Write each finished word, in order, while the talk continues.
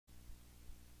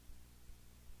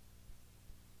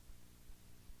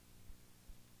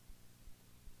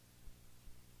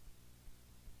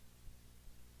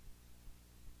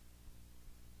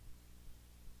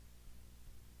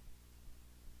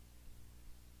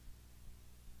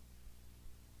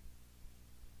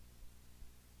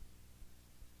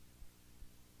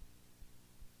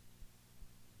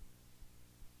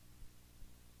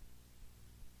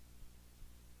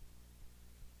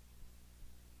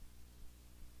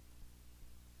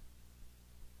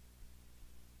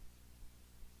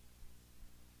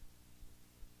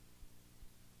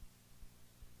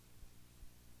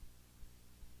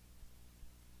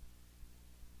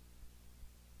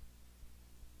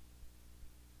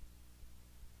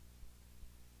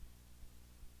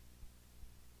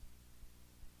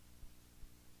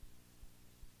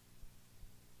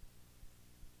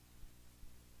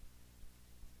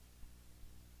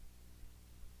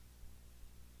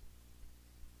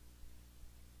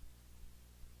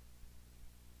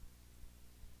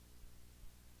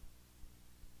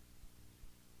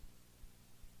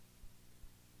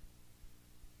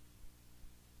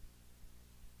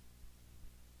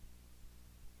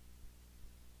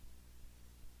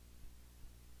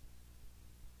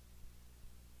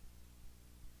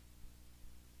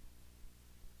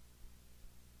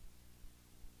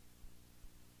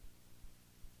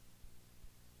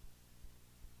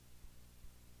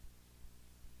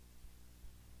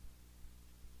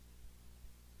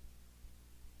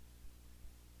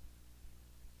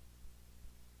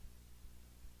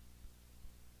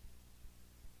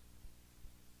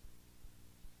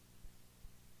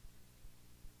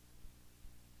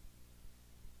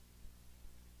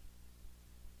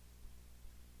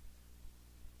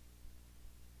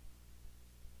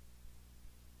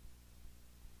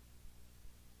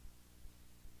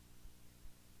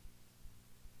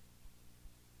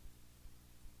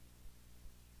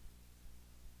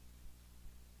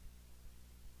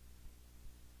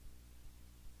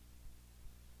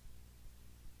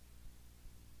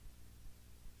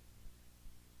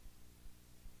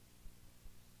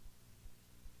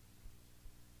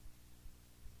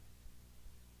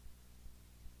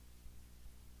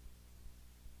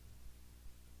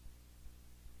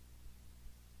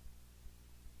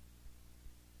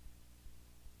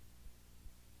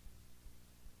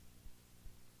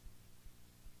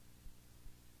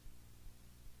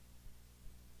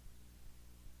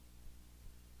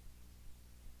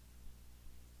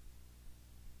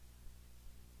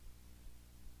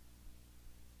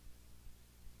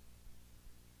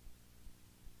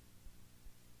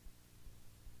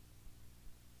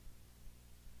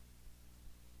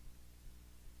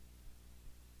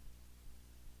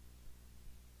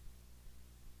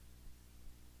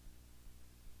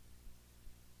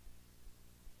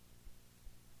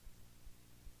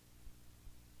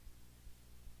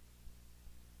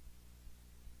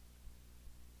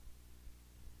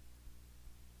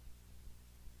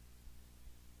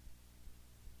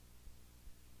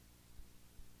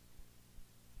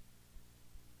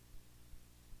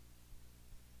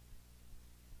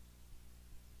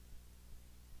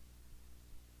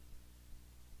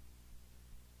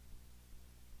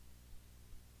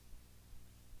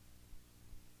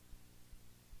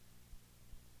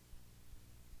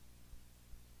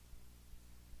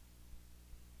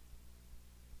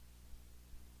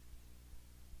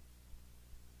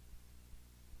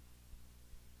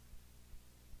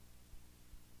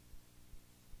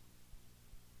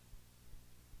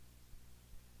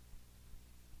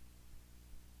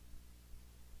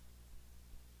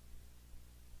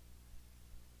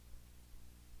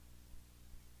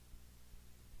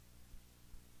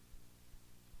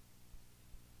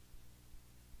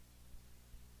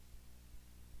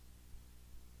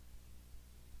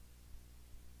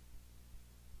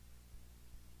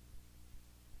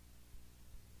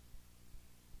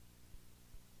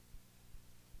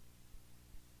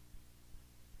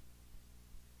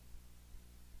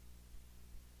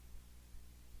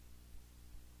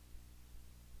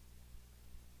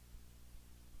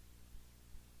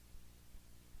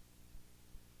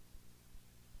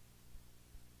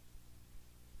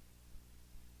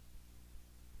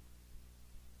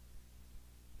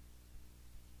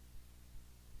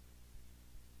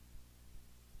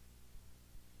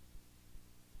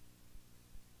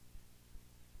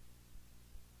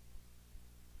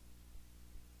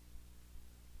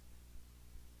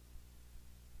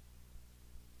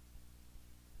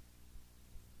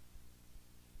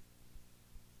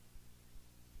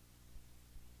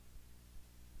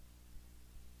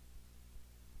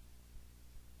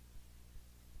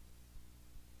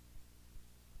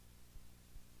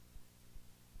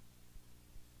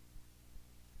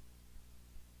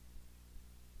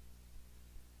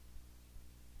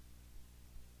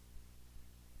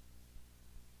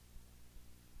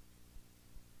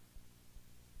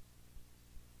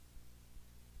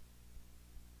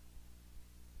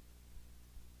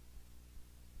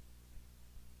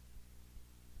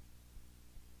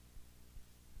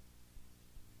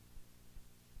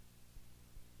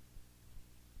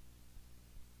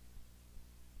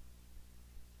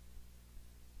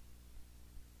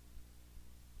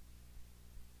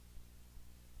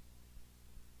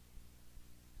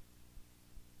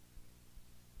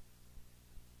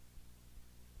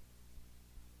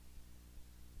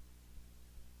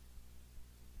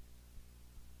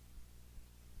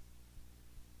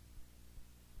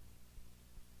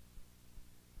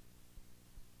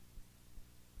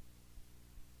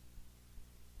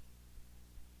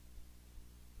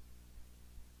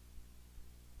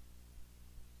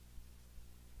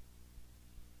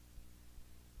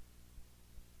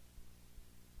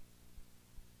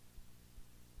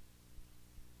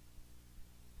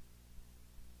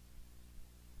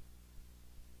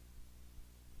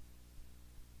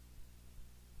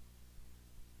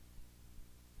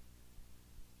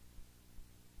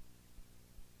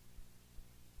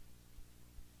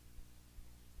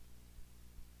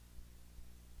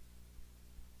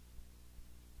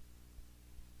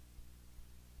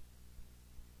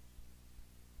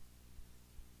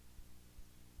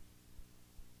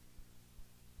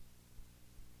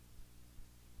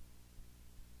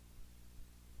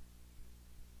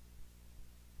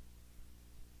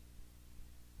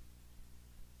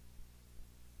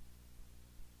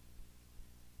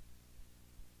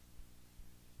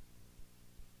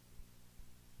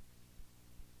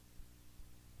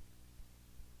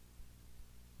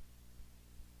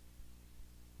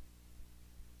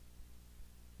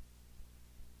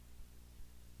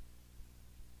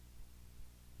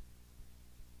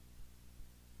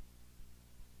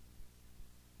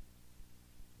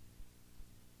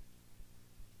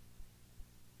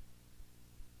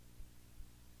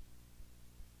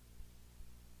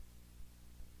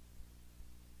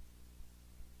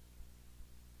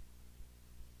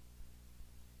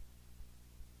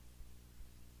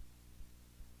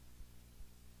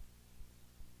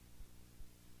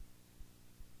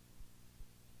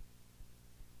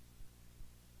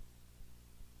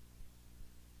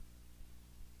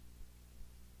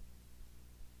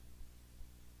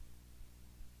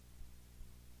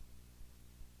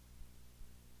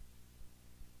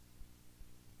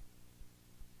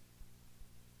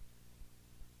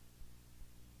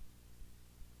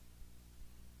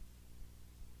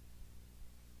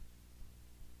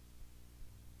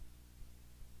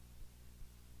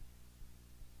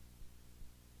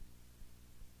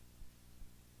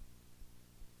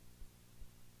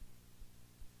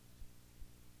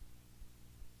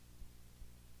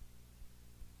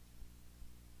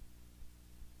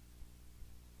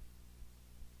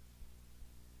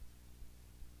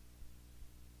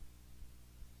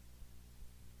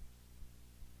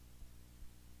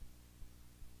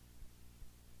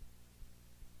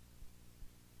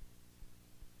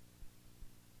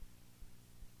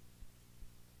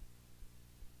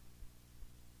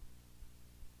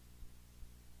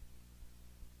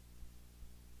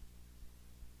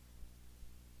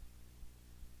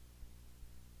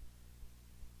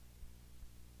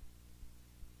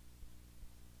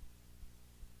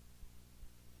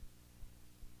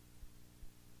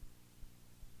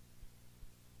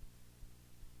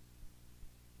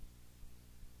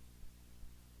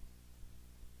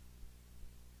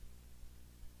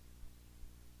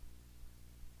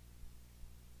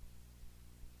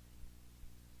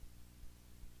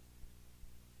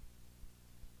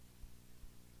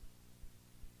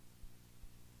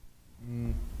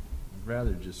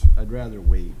I'd rather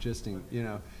wait, just in, you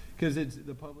know, because it's,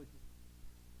 the public.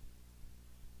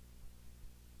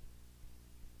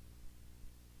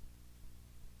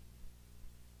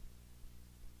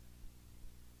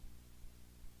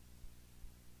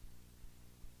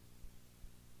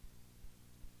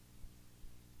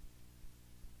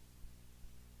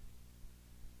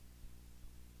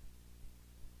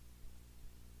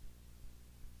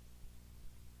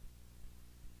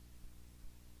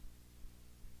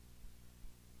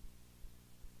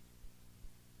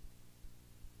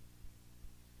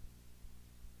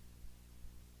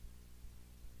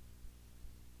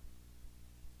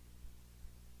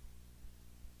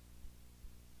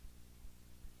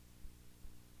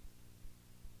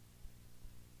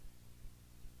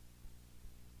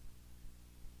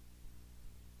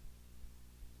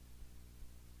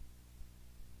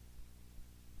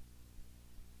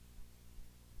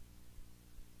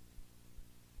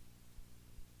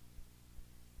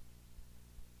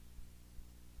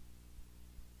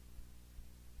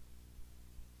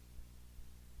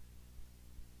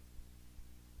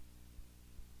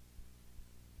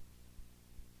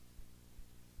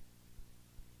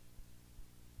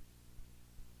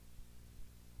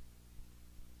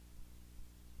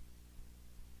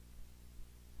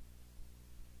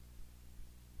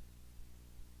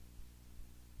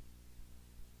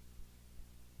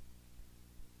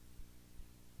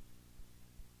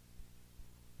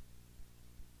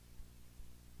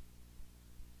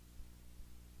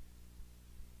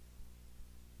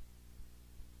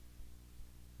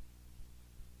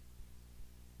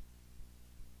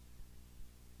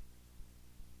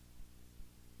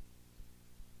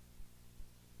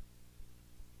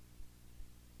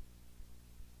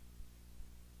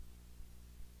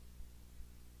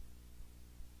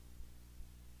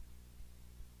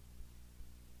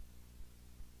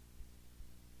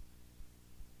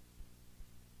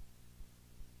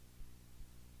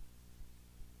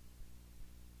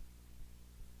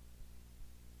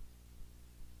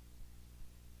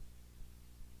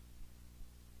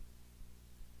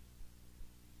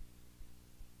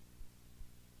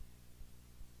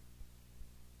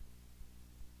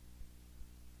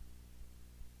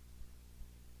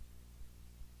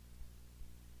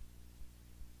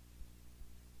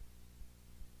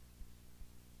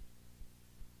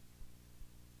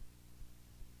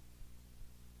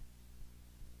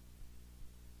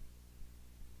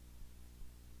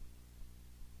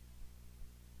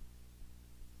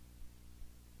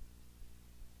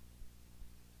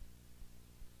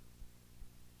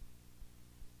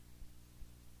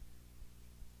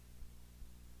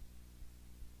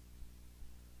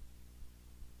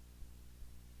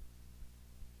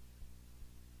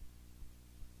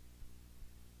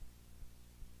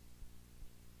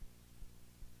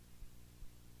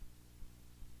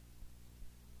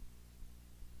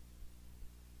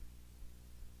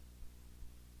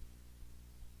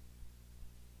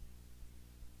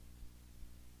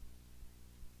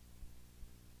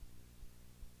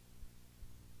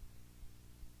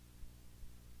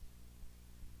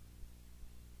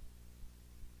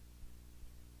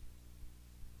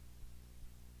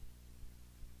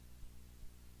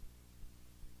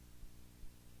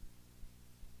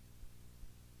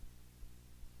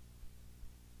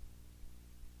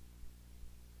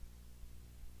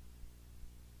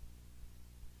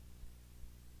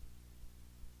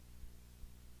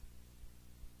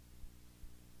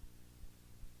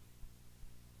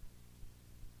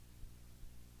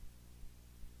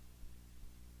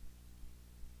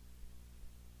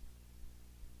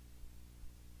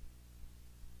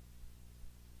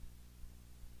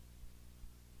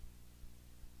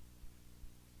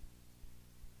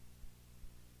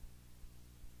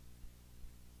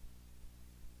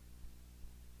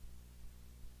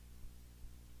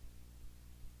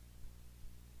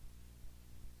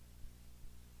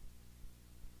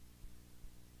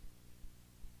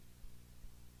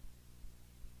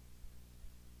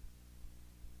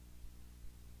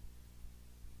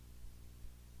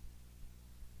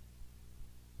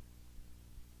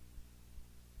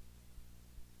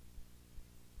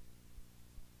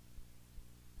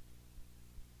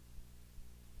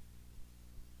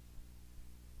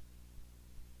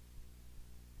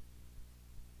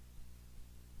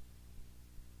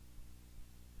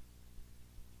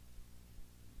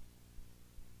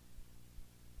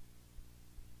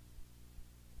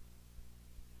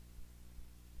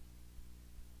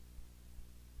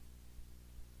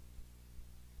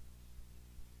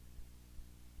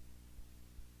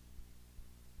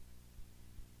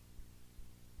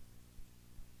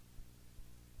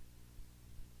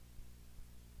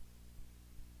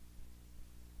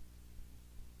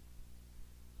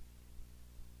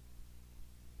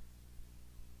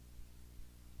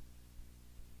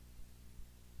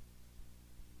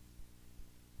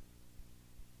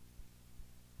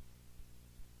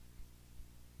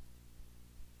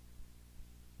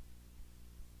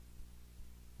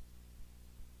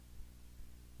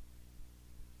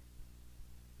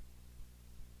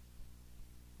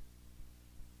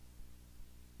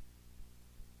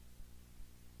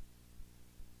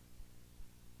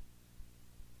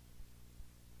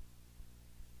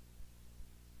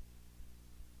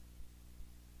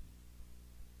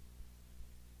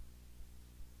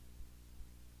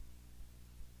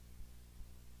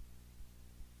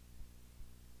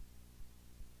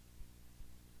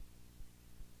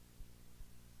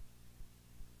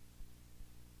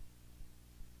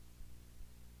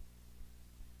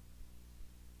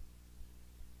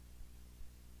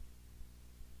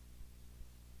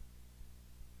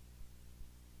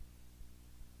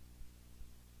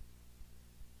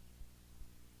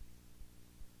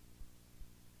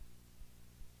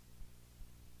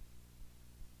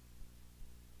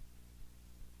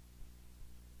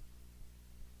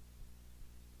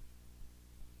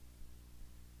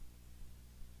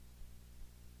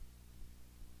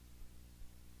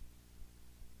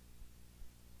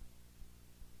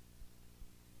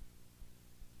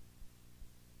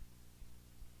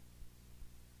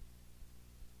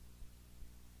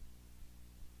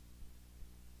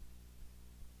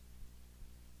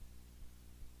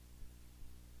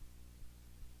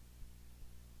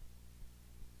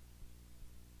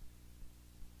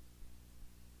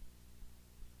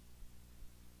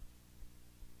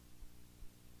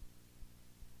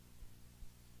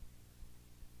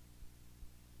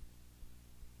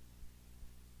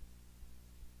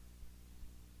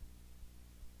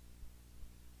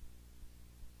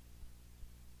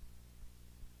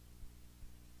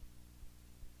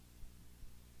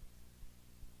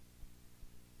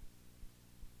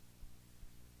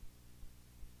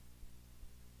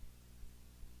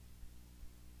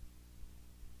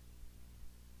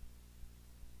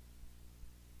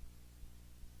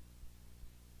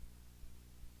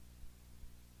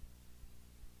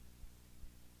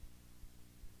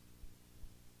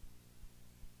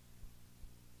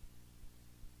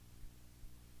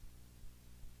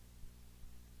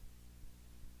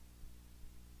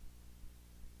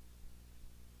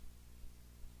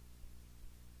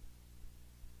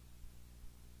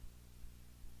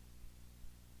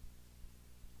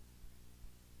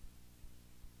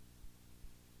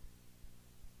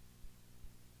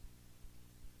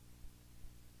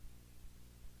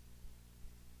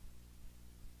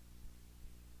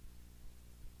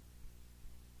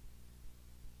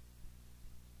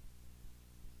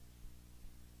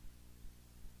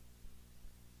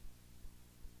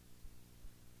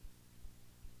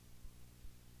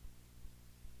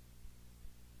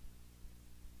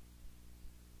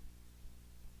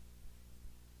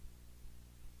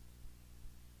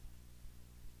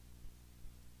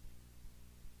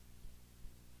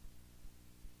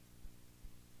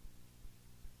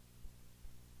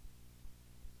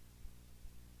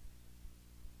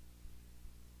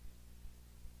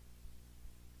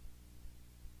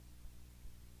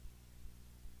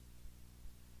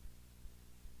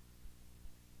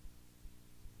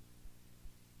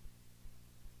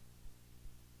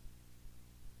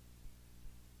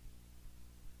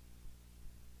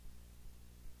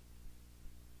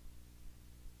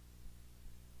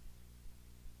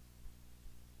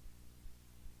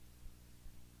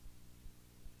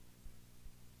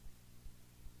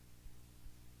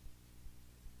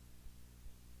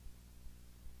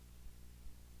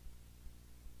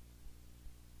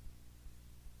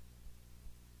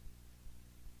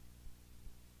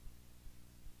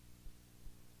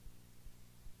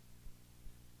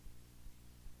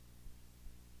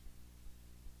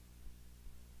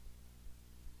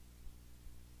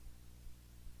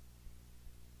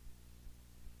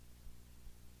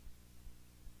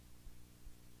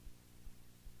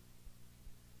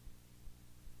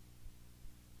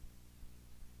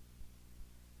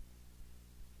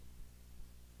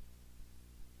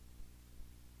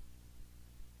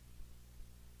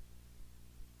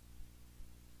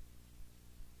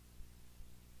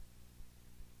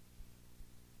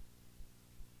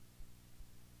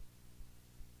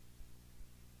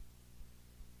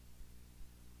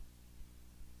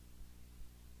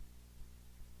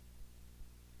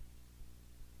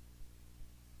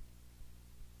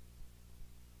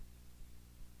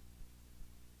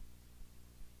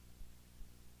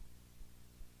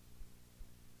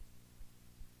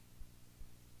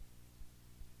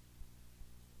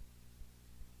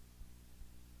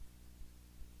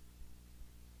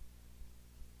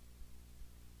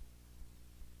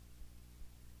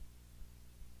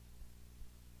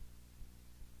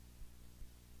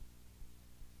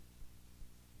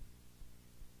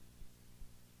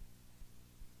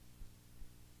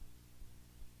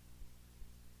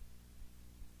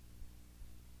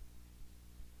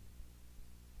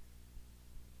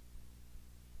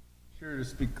 to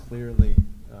speak clearly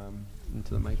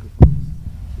into the microphone.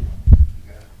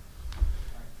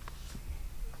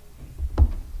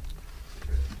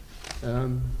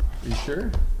 Are you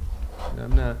sure?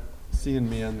 I'm not seeing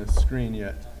me on the screen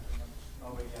yet.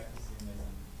 Oh, wait, yeah, I can see him.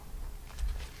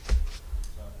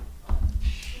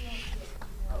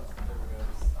 There we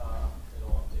go.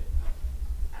 It'll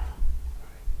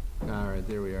update. All right,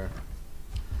 there we are.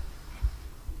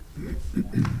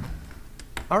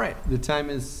 All right, the time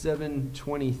is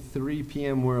 7:23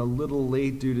 p.m. We're a little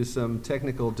late due to some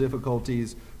technical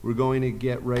difficulties. We're going to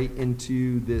get right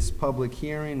into this public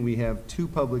hearing. We have two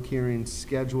public hearings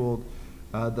scheduled.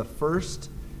 The first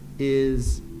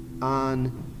is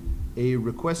on a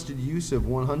requested use of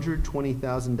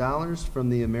 $120,000 from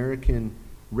the American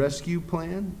Rescue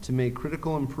Plan to make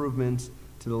critical improvements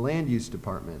to the Land Use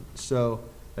Department. So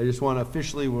I just want to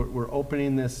officially, we're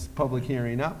opening this public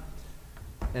hearing up.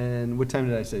 And what time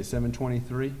did I say,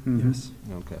 7:23? Yes.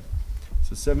 Okay.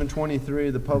 So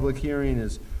 7:23, the public hearing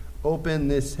is open.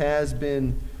 This has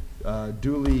been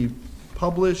duly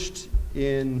published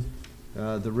in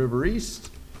the River East,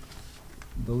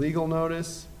 the legal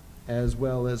notice, as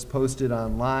well as posted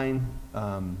online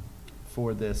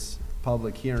for this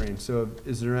public hearing. So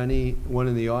is there anyone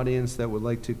in the audience that would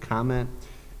like to comment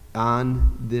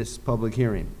on this public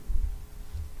hearing?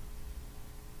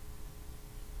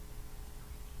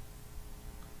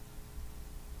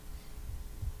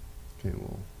 Okay,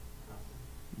 well,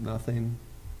 nothing.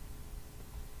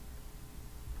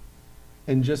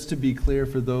 And just to be clear,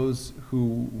 for those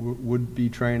who would be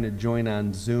trying to join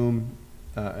on Zoom,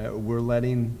 we're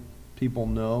letting people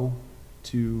know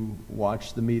to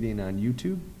watch the meeting on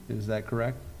YouTube. Is that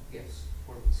correct? Yes,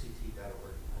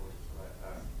 portlandct.org,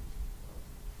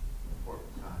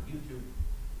 Portland, YouTube,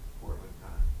 Portland.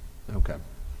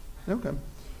 Okay.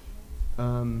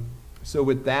 So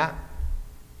with that,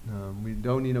 we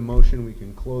don't need a motion. We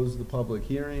can close the public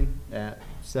hearing at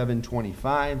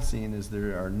 7:25, seeing as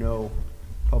there are no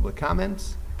public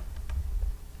comments.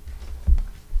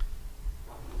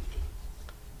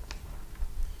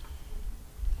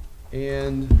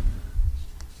 And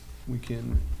we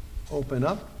can open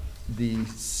up the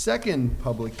second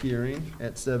public hearing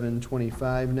at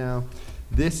 7:25 now.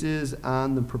 This is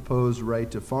on the proposed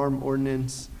right to farm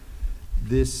ordinance.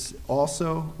 This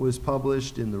also was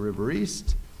published in the River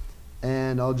East.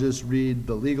 And I'll just read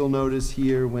the legal notice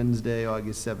here, Wednesday,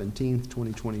 August 17th,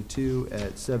 2022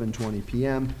 at 7:20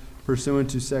 p.m. Pursuant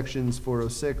to sections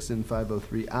 406 and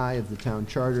 503I of the Town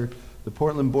Charter, the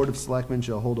Portland Board of Selectmen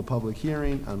shall hold a public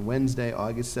hearing on Wednesday,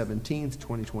 August 17th,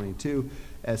 2022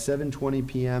 at 7:20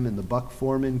 p.m. in the Buck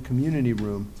Foreman Community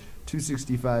Room,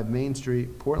 265 Main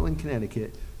Street, Portland,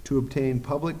 Connecticut, to obtain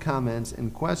public comments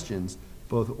and questions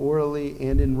both orally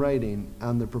and in writing,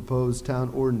 on the proposed town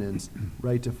ordinance,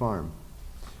 right to farm.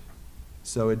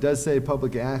 So it does say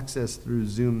public access through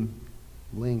Zoom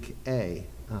link A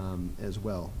as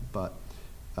well. But,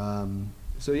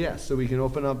 so yeah, so we can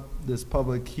open up this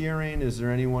public hearing. Is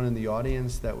there anyone in the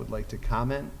audience that would like to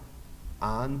comment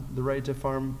on the right to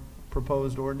farm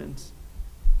proposed ordinance?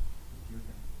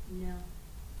 No.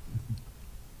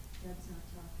 Deb's not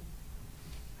talking.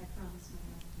 I promise my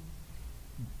husband.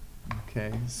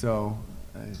 Okay, so,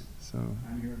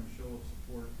 I'm here in a show of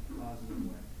support, positive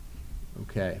way.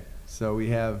 okay. So we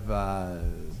have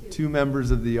two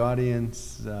members of the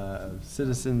audience,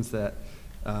 citizens that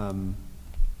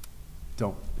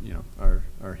don't,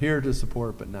 are here to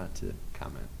support but not to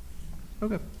comment.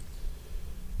 Okay.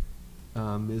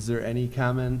 Is there any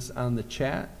comments on the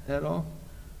chat at all?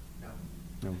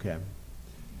 No. Okay.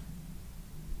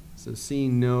 So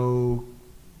seeing no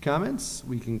comments,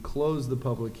 we can close the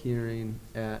public hearing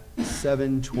at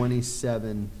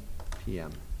 7:27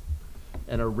 p.m.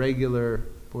 And a regular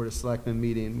Board of Selectmen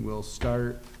meeting will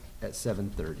start at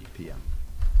 7:30 p.m.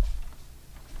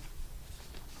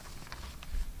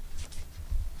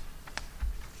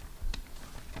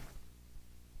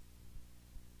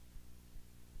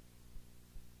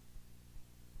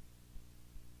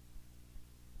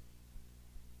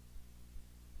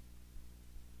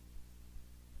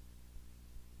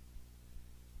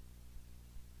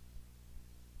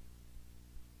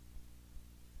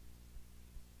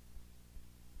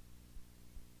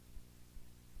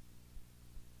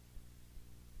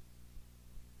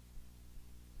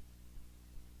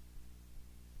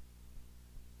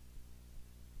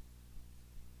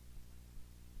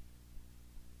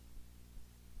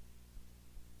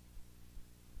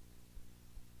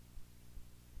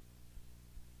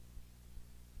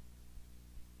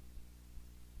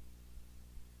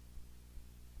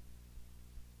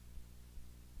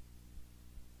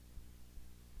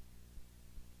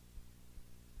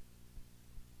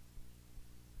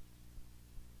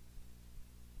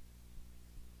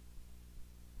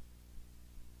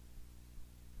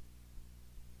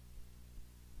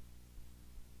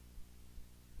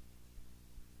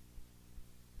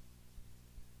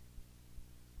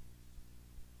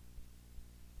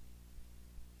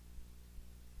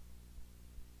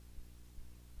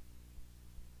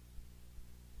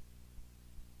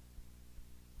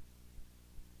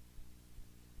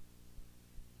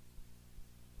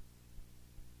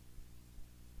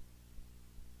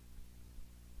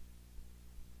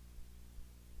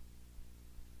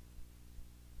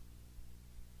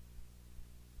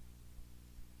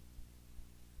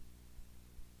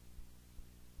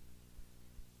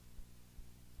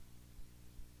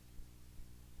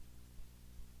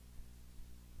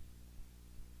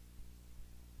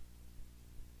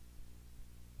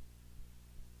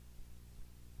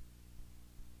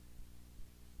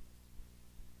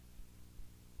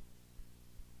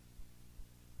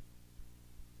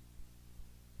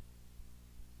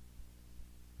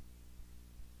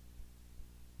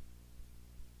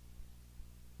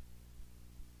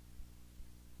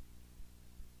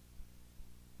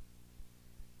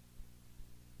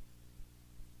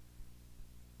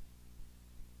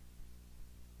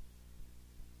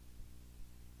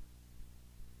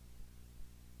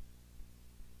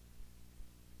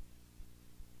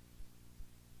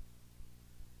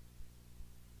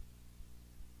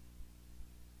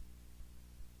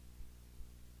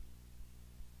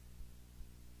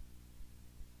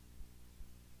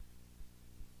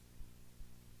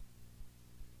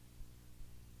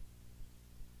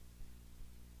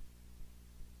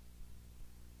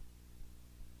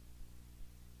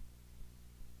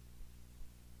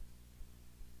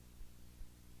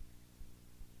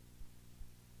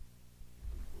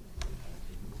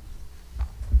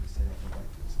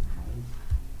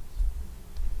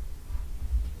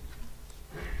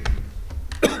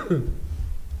 Okay.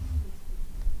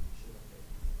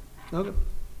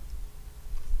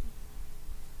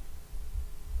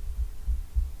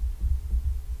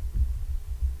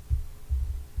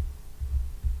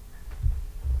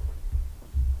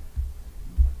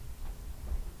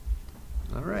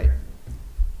 All right.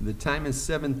 The time is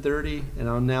 7:30, and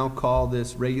I'll now call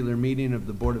this regular meeting of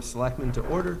the Board of Selectmen to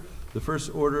order. The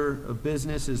first order of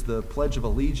business is the Pledge of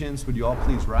Allegiance. Would you all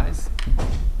please rise?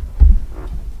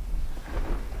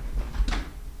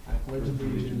 I pledge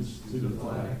allegiance to the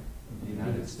flag of the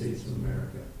United States of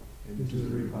America and to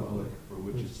the republic for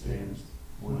which it stands,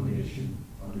 one nation,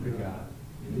 under God,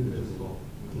 indivisible,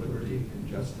 with liberty and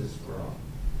justice for all.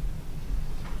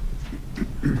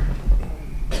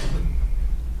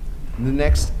 The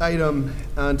next item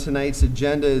on tonight's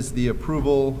agenda is the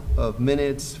approval of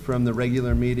minutes from the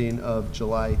regular meeting of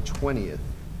July 20th,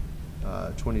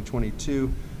 2022.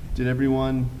 Did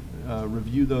everyone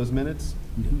review those minutes?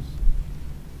 Yes.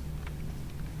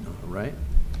 All right.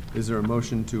 Is there a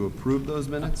motion to approve those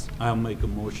minutes? I'll make a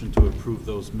motion to approve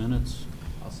those minutes.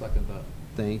 I'll second that.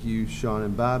 Thank you, Sean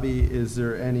and Bobby. Is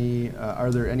there any,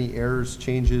 are there any errors,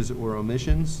 changes, or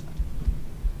omissions?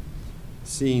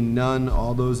 Seeing none,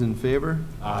 all those in favor?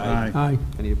 Aye.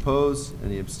 Any opposed?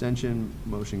 Any abstention?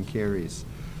 Motion carries.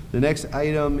 The next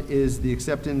item is the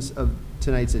acceptance of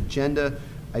tonight's agenda.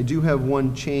 I do have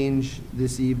one change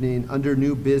this evening. Under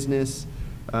new business,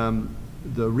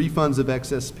 the refunds of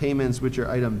excess payments, which are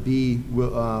item B,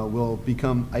 will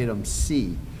become item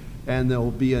C. And there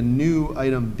will be a new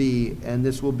item B, and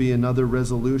this will be another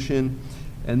resolution.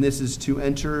 And this is to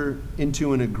enter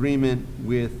into an agreement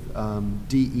with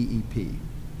DEEP.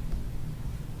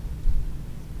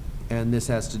 And this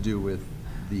has to do with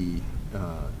the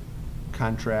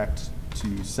contract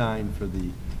to sign for the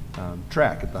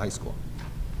track at the high school.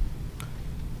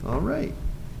 All right.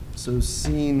 So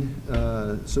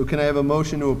so can I have a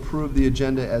motion to approve the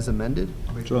agenda as amended?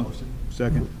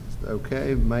 Second.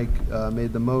 Okay, Mike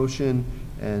made the motion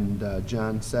and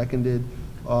John seconded.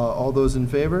 All those in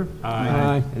favor?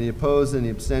 Aye. Any opposed, any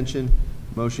abstention?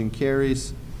 Motion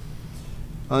carries.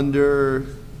 Under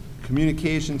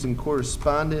communications and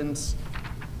correspondence,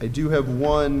 I do have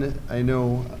one. I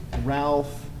know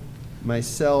Ralph,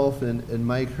 myself, and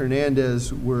Mike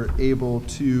Hernandez were able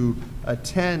to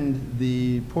attend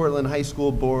the Portland High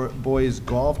School boys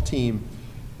golf team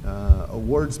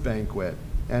awards banquet,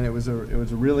 and it was a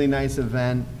really nice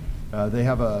event. They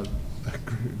have an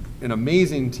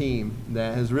amazing team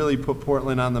that has really put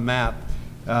Portland on the map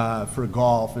for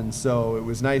golf, and so it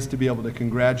was nice to be able to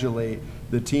congratulate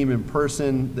the team in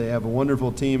person. They have a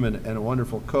wonderful team and a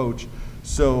wonderful coach.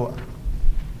 So,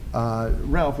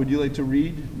 Ralph, would you like to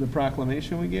read the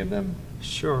proclamation we gave them?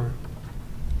 Sure.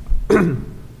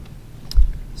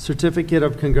 Certificate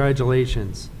of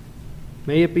Congratulations.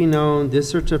 May it be known, this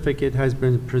certificate has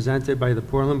been presented by the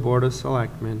Portland Board of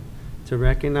Selectmen to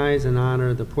recognize and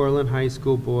honor the Portland High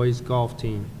School boys golf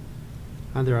team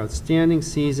on their outstanding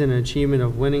season and achievement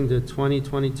of winning the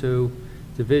 2022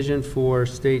 Division IV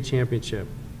State Championship.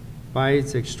 By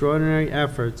its extraordinary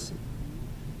efforts,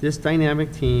 this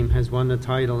dynamic team has won the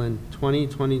title in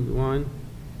 2021,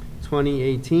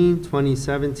 2018,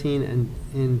 2017, and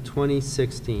in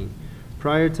 2016.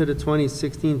 Prior to the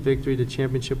 2016 victory, the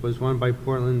championship was won by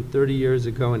Portland 30 years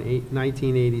ago in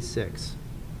 1986.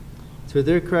 To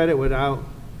their credit, without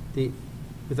the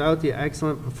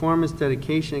excellent performance,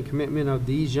 dedication, and commitment of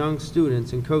these young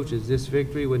students and coaches, this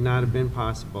victory would not have been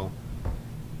possible.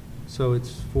 So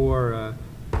it's for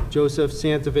Joseph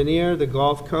Santaveneer, the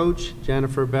golf coach,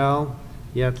 Jennifer Bell,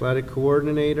 the athletic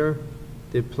coordinator,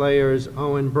 the players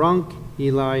Owen Brunk,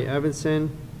 Eli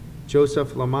Evanson,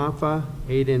 Joseph Lamaffa,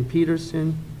 Aiden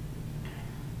Peterson,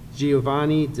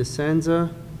 Giovanni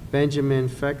DeSenza, Benjamin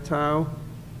Fechtow,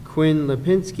 Quinn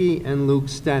Lipinski, and Luke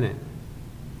Stennett.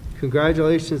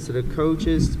 Congratulations to the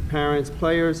coaches, parents,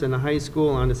 players, and the high school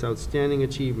on this outstanding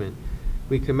achievement.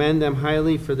 We commend them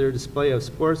highly for their display of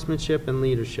sportsmanship and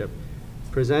leadership.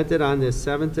 Presented on this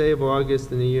 7th day of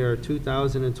August in the year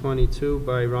 2022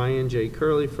 by Ryan J.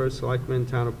 Curley, First Selectman,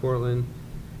 Town of Portland,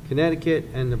 Connecticut,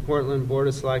 and the Portland Board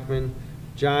of Selectmen,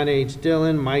 John H.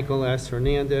 Dillon, Michael S.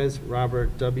 Hernandez,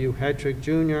 Robert W. Hetrick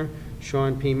Jr.,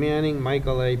 Sean P. Manning,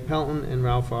 Michael A. Pelton, and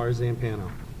Ralph R. Zampano.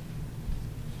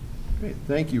 Great,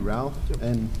 thank you, Ralph,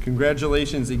 and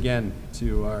congratulations again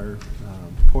to our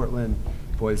Portland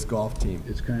boys golf team.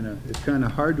 It's kind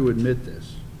of hard to admit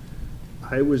this.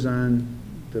 I was on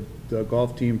the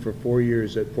golf team for 4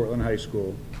 years at Portland High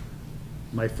School.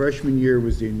 My freshman year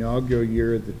was the inaugural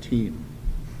year of the team,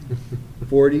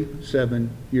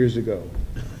 47 years ago.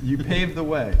 You paved the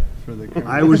way. for the.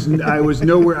 I was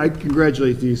nowhere, I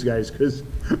congratulate these guys, because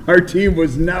our team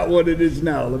was not what it is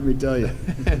now, let me tell you.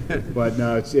 But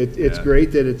no, it's Yeah.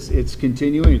 great that it's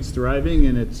continuing, it's thriving,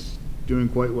 and it's doing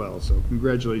quite well, so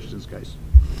congratulations, guys.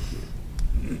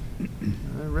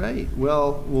 All right,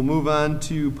 well, we'll move on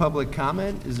to public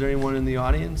comment. Is there anyone in the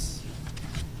audience?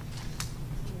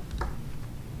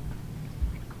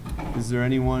 Is there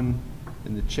anyone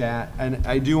in the chat? And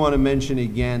I do want to mention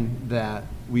again that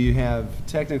we have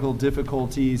technical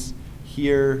difficulties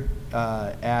here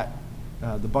at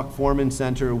the Buck Foreman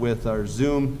Center with our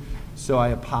Zoom, so I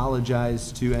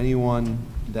apologize to anyone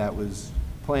that was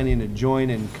planning to join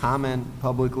and comment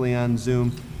publicly on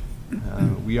Zoom.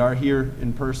 We are here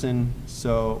in person,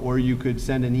 so, or you could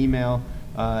send an email,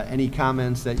 any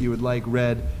comments that you would like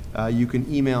read. You can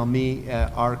email me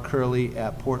at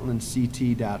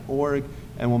rcurley@portlandct.org,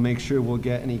 and we'll make sure we'll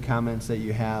get any comments that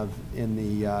you have in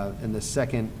the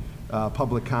second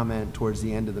public comment towards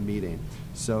the end of the meeting.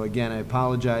 So again, I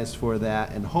apologize for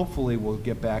that, and hopefully we'll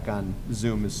get back on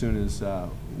Zoom as soon as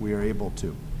we are able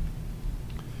to.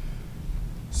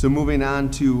 So moving on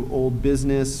to old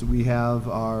business, we have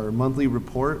our monthly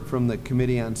report from the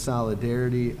Committee on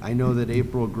Solidarity. I know that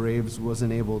April Graves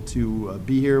wasn't able to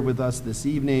be here with us this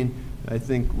evening. I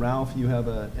think, Ralph, you have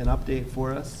an update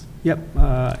for us? Yep,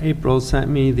 April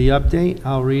sent me the update.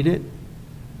 I'll read it.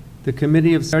 The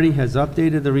Committee of Solidarity has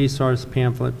updated the resource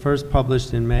pamphlet first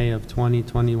published in May of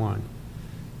 2021.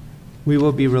 We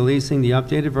will be releasing the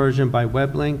updated version by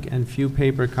web link and few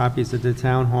paper copies at the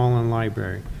Town Hall and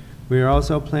Library. We are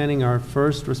also planning our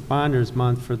First Responders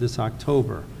Month for this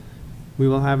October. We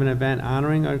will have an event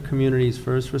honoring our community's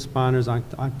first responders on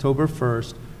October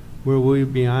 1st, where we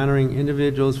will be honoring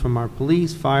individuals from our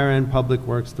police, fire, and public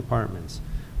works departments.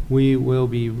 We will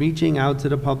be reaching out to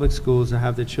the public schools to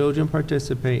have the children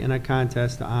participate in a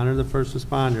contest to honor the first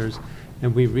responders,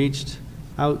 and we reached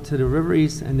out to the River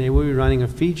East, and they will be running a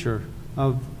feature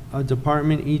of a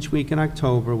department each week in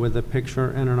October with a picture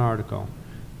and an article.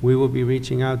 We will be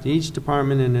reaching out to each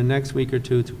department in the next week or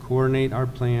two to coordinate our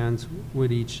plans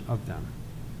with each of them.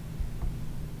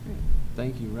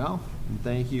 Thank you, Ralph, and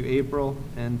thank you, April,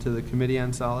 and to the Committee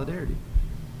on Solidarity.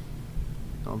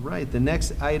 All right, the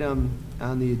next item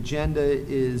on the agenda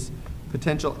is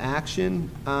potential action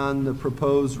on the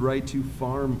proposed right to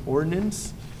farm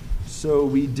ordinance. So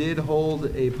we did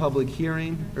hold a public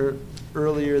hearing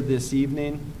earlier this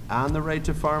evening on the right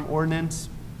to farm ordinance.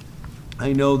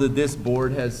 I know that this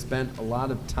board has spent a lot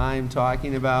of time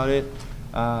talking about it.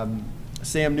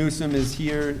 Sam Newsom is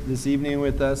here this evening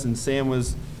with us, and Sam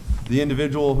was the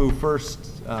individual who first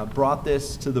brought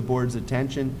this to the board's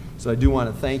attention. So I do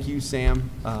want to thank you, Sam,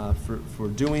 for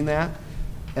doing that.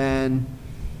 And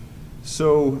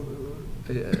so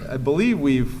I believe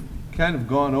we've kind of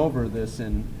gone over this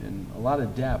in a lot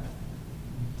of depth.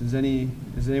 Does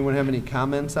anyone have any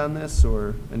comments on this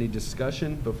or any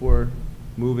discussion before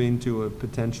moving to a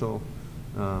potential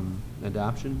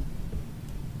adoption?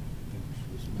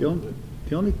 The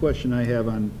only question I have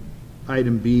on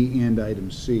item B and item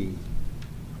C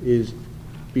is,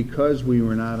 because we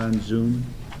were not on Zoom,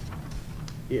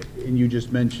 and you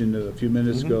just mentioned a few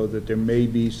minutes ago that there may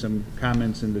be some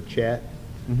comments in the chat,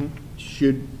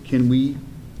 can we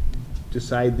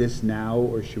decide this now,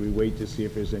 or should we wait to see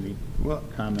if there's any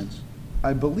comments?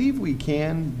 I believe we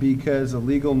can, because a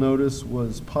legal notice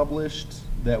was published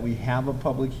that we have a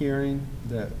public hearing,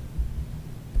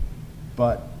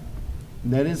 but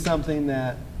that is something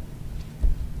that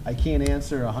I can't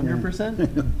answer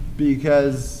 100%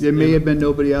 because There may have been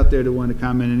nobody out there to want to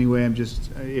comment anyway. I'm just,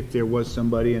 if there was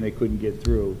somebody and they couldn't get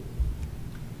through,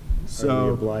 are we so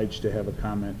obliged to have a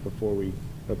comment before we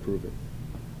approve it?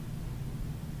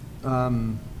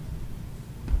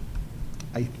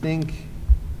 I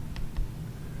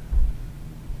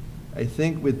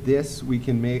think with this, we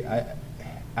can make,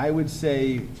 I would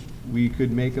say we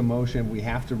could make a motion. We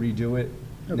have to redo it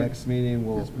Okay. next meeting.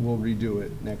 We'll redo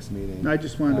it next meeting. I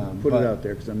just wanted to put but- it out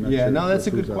there because I'm not sure. Yeah, no, that's a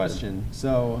who's good out there. question.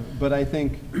 So, but I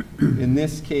think in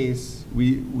this case,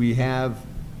 we have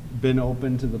been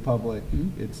open to the public.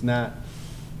 It's not,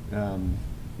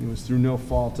 it was through no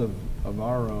fault of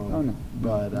our own. Oh, no.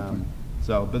 But,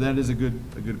 Okay. but that is a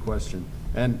good question.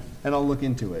 And I'll look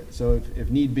into it. So if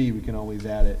need be, we can always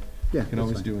add it. Yeah, We can that's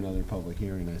always fine. do another public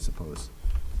hearing, I suppose.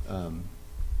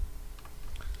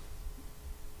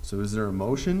 So is there a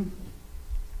motion?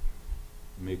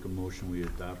 Make a motion, we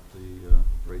adopt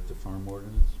the right to farm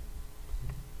ordinance?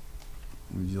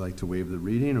 Would you like to waive the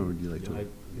reading, or would you like to? I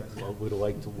would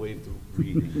like to waive the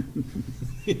reading.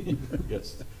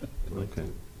 Yes, I'd like to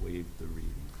Okay. waive the reading.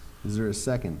 Is there a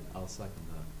second? I'll second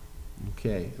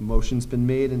Okay, a motion's been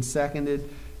made and seconded.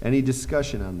 Any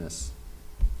discussion on this?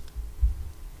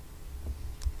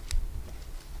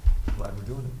 Glad we're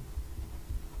doing it.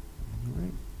 All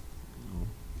right.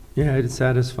 Yeah, it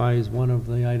satisfies one of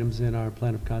the items in our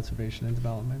plan of conservation and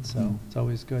development, so Mm. it's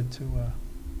always good to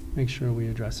make sure we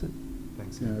address it.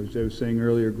 Thanks. Yeah, I was saying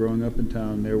earlier, growing up in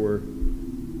town, there were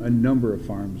a number of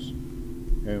farms.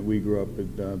 And we grew up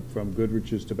from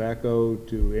Goodrich's Tobacco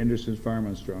to Anderson's Farm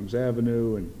on Strong's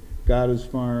Avenue and Gotta's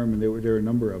Farm, and there were a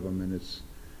number of them, and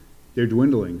they're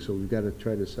dwindling, so we've got to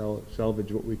try to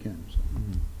salvage what we can, so.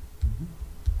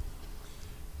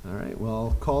 All right, well,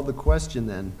 I'll call the question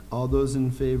then. All those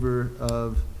in favor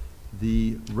of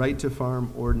the right to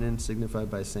farm ordinance signify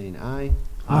by saying aye.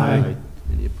 Aye.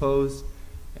 Any opposed?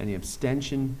 Any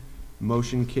abstention?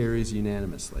 Motion carries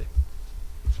unanimously.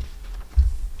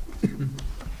 Now I can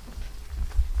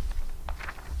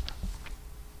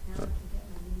get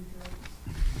my new drugs.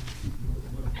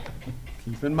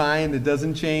 Keep in mind, it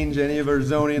doesn't change any of our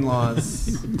zoning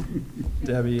laws.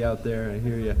 Debbie out there, I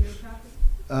hear you.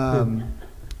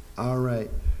 All right.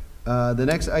 The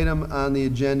next item on the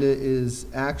agenda is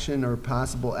action or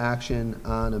possible action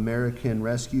on American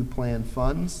Rescue Plan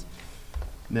funds.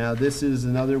 Now, this is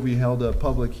another, we held a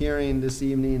public hearing this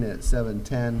evening at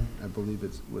 7:10. I believe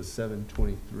it was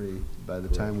 7:23 by the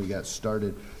time we got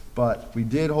started. But we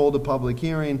did hold a public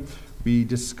hearing. We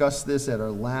discussed this at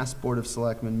our last Board of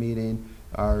Selectmen meeting.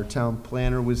 Our town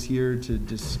planner was here to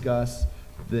discuss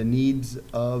the needs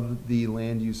of the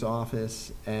land use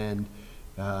office, and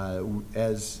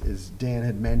as Dan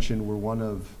had mentioned, we're one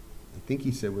of, I think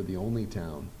he said we're the only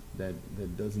town that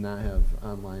does not have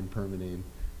online permitting,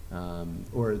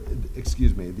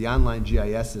 excuse me, the online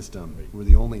GIS system. We're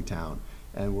the only town,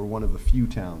 and we're one of a few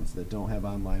towns that don't have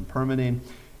online permitting,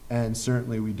 and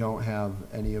certainly we don't have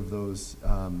any of those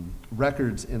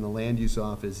records in the land use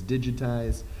office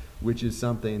digitized, which is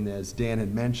something, as Dan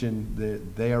had mentioned,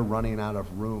 that they are running out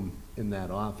of room in that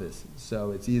office.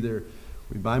 So it's either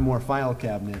we buy more file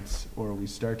cabinets or we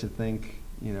start to think,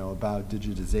 about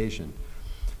digitization.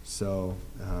 So,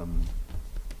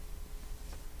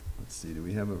 let's see, do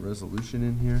we have a resolution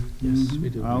in here? Yes, we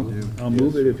do. I'll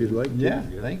move it if you'd like to. Yeah,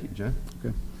 thank you, John.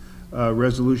 Okay.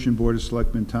 Resolution, Board of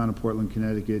Selectmen, Town of Portland,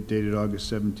 Connecticut, dated August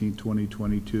 17,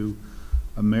 2022.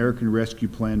 American Rescue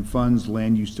Plan Funds,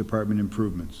 Land Use Department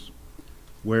improvements.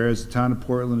 Whereas the Town of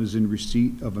Portland is in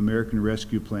receipt of American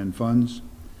Rescue Plan funds,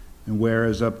 and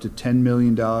whereas up to $10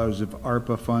 million of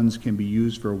ARPA funds can be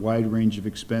used for a wide range of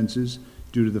expenses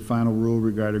due to the final rule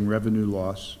regarding revenue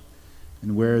loss,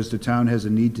 and whereas the town has a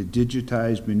need to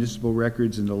digitize municipal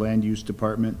records in the Land Use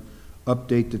Department,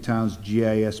 update the town's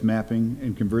GIS mapping,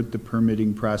 and convert the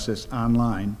permitting process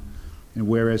online, and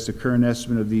whereas the current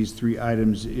estimate of these three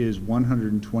items is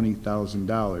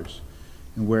 $120,000,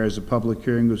 and whereas a public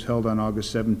hearing was held on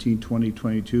August 17,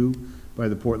 2022 by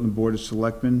the Portland Board of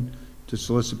Selectmen to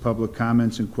solicit public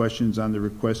comments and questions on the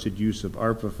requested use of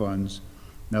ARPA funds,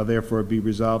 now therefore be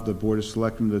resolved, the Board of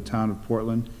Selectmen of the Town of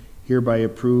Portland hereby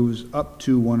approves up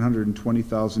to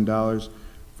 $120,000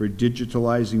 for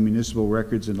digitalizing municipal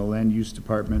records in the Land Use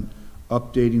Department,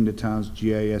 updating the town's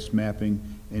GIS mapping,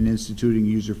 and instituting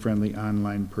user-friendly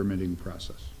online permitting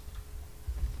process.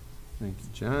 Thank you,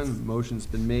 John. Motion's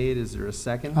been made. Is there a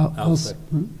second? I'll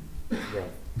second it,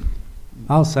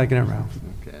 Ralph.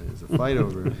 Okay, there's a fight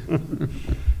over it.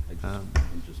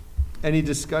 Any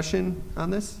discussion on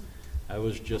this? I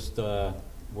was just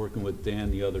working with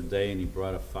Dan the other day, and he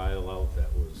brought a file out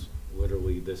that was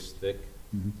literally this thick.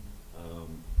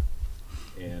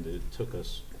 And it took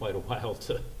us quite a while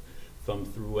to thumb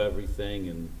through everything,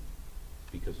 and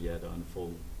because you had to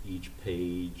unfold each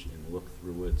page and look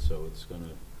through it, so it's going to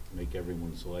make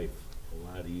everyone's life a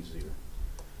lot easier.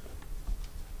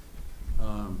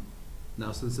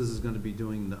 Now, since this is gonna be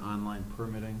doing the online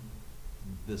permitting,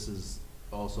 this is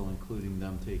also including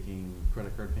them taking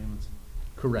credit card payments?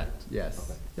 Correct, yes.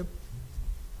 Okay. Yep.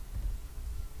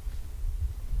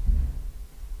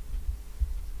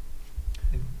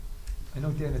 I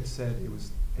know Dan had said it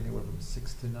was anywhere from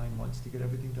 6 to 9 months to get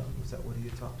everything done. Was that what he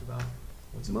had talked about?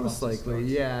 Once the Most process likely, starts?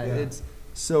 yeah.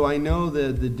 So I know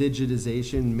that the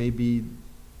digitization may be,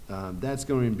 that's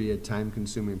going to be a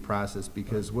time-consuming process,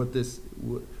 because we're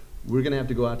gonna have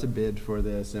to go out to bid for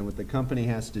this, and what the company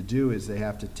has to do is they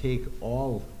have to take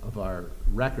all of our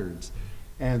records,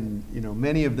 and,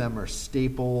 many of them are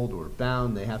stapled or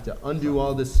bound. They have to undo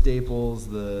all the staples,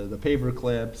 the paper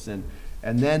clips, and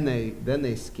then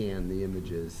they scan the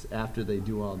images after they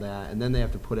do all that, and then they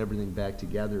have to put everything back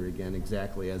together again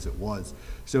exactly as it was.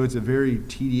 So it's a very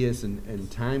tedious and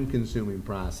time-consuming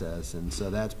process, and so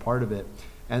that's part of it.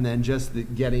 And then just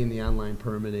getting the online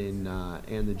permitting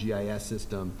and the GIS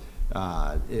system,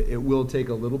 it will take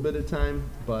a little bit of time,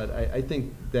 but I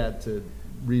think that's a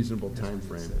reasonable That's what you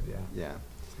timeframe. said, yeah. Yeah.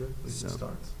 It's good, at least it So,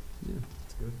 starts. yeah.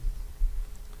 It's good.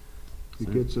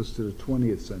 It gets us to the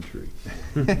 20th century.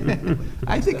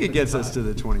 I think it gets us to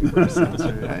the 21st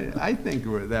century. I think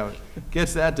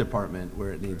gets that department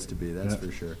where it needs to be, that's Yeah.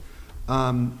 for sure.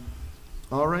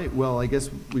 All right, well, I guess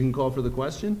we can call for the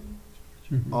question.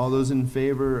 All those in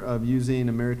favor of using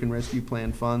American Rescue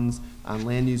Plan funds on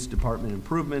land use department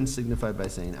improvements signify by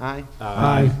saying aye.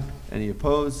 Aye. Any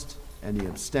opposed? Any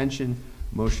abstention?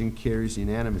 Motion carries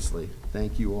unanimously.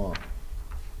 Thank you all.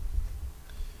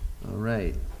 All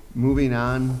right, moving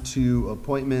on to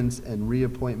appointments and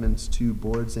reappointments to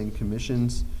boards and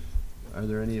commissions. Are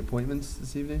there any appointments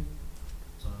this evening?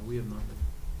 We have nothing.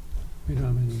 We don't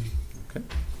have any. Okay.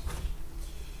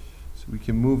 So we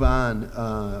can move on.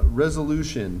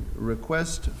 Resolution,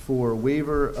 request for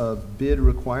waiver of bid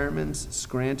requirements,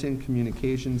 Scranton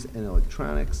Communications and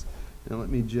Electronics. Now, let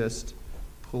me just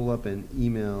pull up an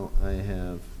email I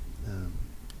have.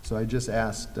 So I just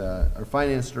asked, our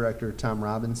finance director, Tom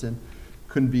Robinson,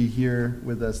 couldn't be here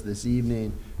with us this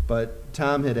evening, but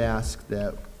Tom had asked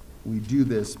that we do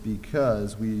this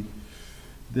because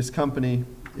this company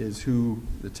is who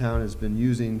the town has been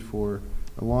using for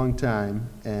a long time,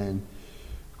 and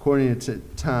according to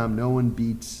Tom, no one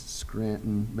beats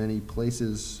Scranton. Many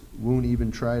places won't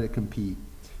even try to compete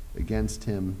against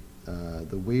him.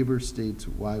 The waiver states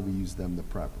why we use them the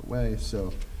proper way.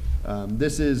 So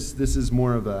this is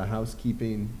more of a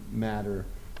housekeeping matter.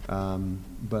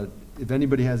 But if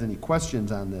anybody has any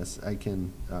questions on this, I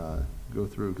can go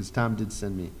through, because Tom did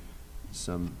send me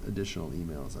some additional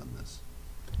emails on this.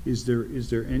 Is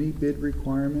there any bid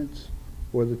requirements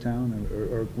for the town,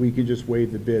 or we can just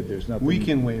waive the bid? There's nothing? We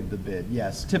can waive the bid,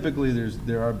 yes. Typically,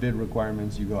 there are bid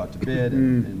requirements. You go out to bid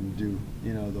and do,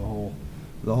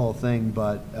 the whole thing,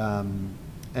 but,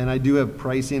 and I do have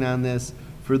pricing on this.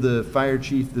 For the fire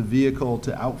chief, the vehicle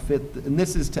to outfit, and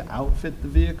this is to outfit the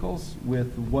vehicles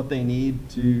with what they need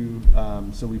to,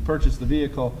 so we purchase the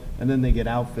vehicle and then they get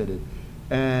outfitted.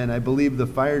 And I believe the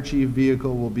fire chief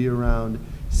vehicle will be around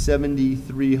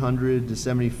 $7,300 to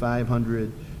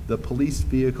 $7,500. The police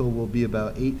vehicle will be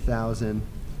about $8,000.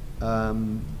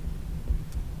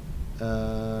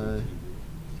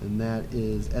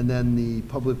 And then the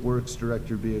public works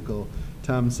director vehicle,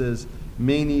 Tom says,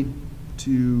 may need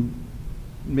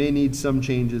some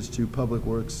changes to public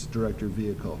works director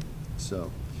vehicle.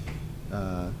 So,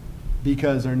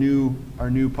 because our new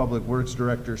public works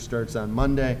director starts on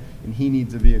Monday, and he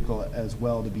needs a vehicle as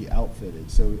well to be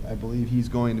outfitted. So I believe he's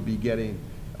going to be getting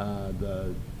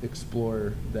the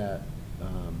Explorer that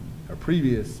our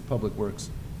previous public works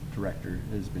director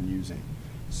has been using.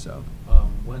 So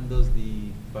When does the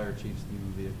fire chief's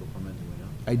new vehicle come in, do we know?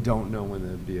 I don't know when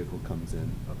the vehicle comes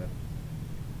in. Okay.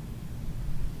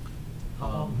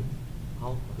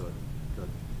 Good.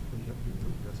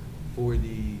 For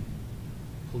the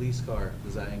police car,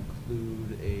 does that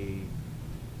include a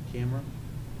camera?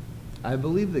 I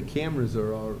believe the cameras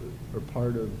are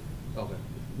part of, Okay.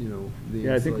 the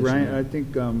Yeah, I think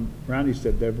installation. Ronnie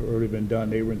said they've already been done.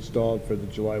 They were installed for the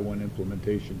July 1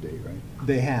 implementation date, right?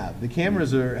 They have. The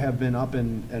cameras have been up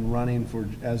and running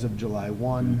as of July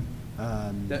 1.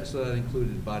 So that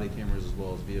included body cameras as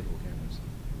well as vehicle cameras?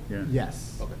 Yeah.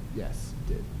 Yes. Okay. Yes,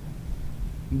 it did.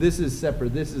 This is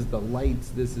separate. This is the lights.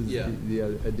 This is Yeah. the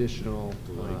additional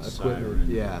The light, equipment. siren.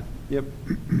 Yeah. Yep.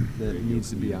 That Radio needs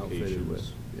to be outfitted with.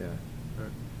 communications. Yeah. All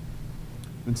right.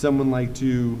 Would someone like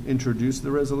to introduce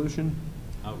the resolution?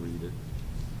 I'll read it.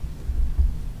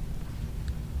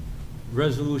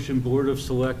 Resolution, Board of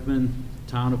Selectmen,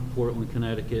 Town of Portland,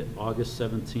 Connecticut, August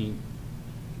 17,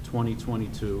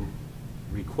 2022.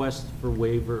 Request for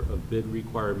waiver of bid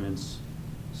requirements,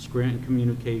 Scranton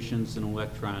Communications and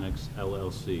Electronics,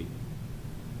 LLC.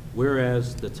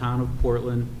 Whereas the Town of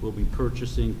Portland will be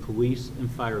purchasing police and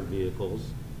fire vehicles,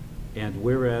 and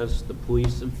whereas the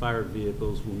police and fire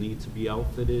vehicles will need to be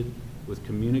outfitted with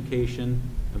communication,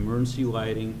 emergency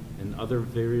lighting, and other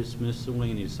various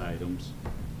miscellaneous items,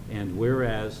 and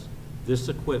whereas this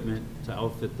equipment to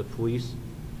outfit the police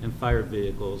and fire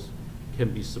vehicles can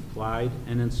be supplied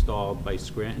and installed by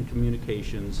Scranton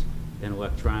Communications and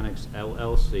Electronics,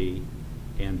 LLC,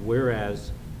 and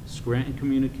whereas Scranton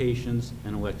Communications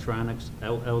and Electronics,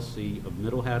 LLC of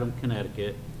Middle Haddam,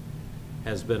 Connecticut,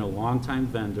 has been a longtime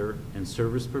vendor and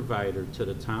service provider to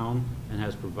the town and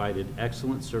has provided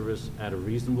excellent service at a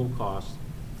reasonable cost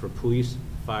for police,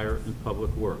 fire, and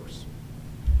public works.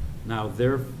 Now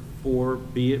therefore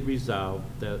be it resolved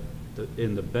that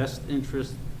in the best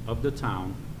interest of the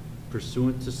town,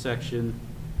 pursuant to section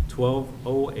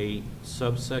 1208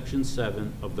 subsection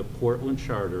 7 of the Portland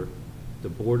Charter, the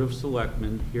Board of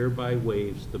Selectmen hereby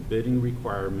waives the bidding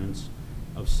requirements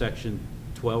of section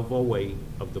 1208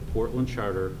 of the Portland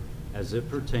Charter as it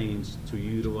pertains to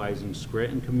utilizing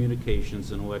Scranton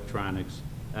Communications and Electronics,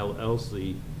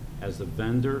 LLC, as the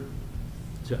vendor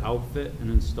to outfit and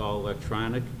install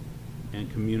electronic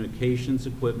and communications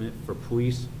equipment for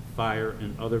police, fire,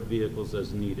 and other vehicles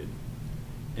as needed.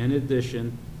 In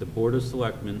addition, the Board of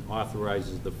Selectmen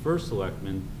authorizes the first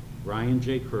selectman, Ryan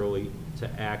J. Curley, to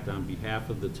act on behalf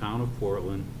of the town of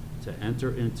Portland to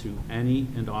enter into any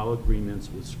and all agreements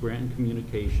with Scranton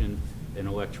Communication and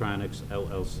Electronics,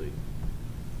 LLC.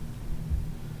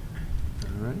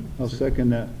 All right. I'll second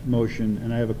that motion,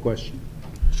 and I have a question.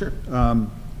 Sure.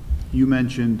 You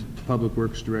mentioned Public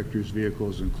Works Director's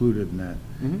vehicles included in that.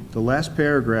 Mhm. The last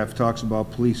paragraph talks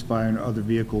about police, fire, and other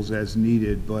vehicles as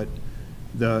needed, but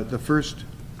the first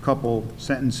couple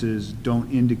sentences don't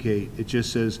indicate. It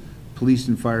just says police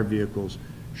and fire vehicles.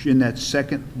 In that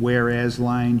second whereas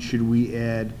line, should we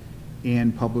add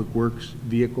 "and Public Works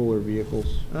vehicle" or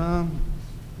vehicles?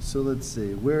 So let's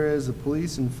see, whereas the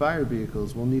police and fire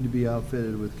vehicles will need to be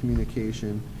outfitted with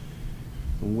communication,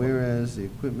 and whereas the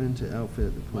equipment to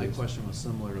outfit the My police. question was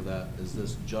similar to that. Is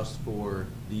this just for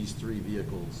these 3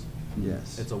 vehicles?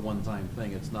 Yes. It's a one-time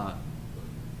thing, it's not,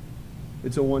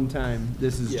 It's a one-time,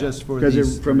 this is Yeah. just for Because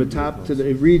these from the three top to vehicles. the,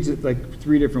 it reads it like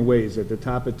 3 different ways. At the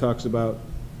top, it talks about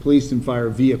police and fire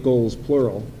vehicles,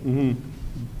 plural. Mhm.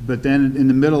 But then in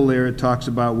the middle there, it talks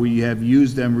about we have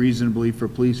used them reasonably for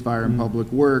police, fire, and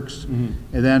public works. And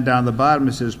then down the bottom,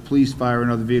 it says police, fire, and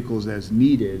other vehicles as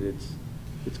needed.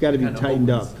 It's got to be kind of tightened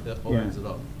up. opens, it Yeah. opens it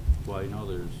up. Well, I know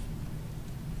there's,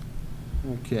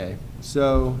 Okay,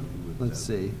 so, let's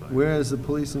see, whereas the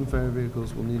police and fire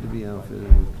vehicles will need to be outfitted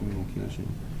with communication.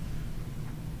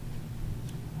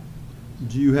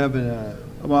 Do you have a,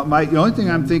 Well, the only thing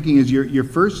I'm thinking is your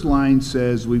first line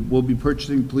says we will be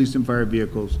purchasing police and fire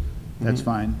vehicles. That's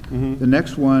fine. The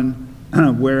next one,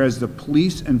 whereas the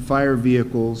police and fire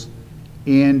vehicles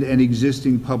and an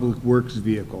existing public works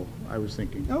vehicle, I was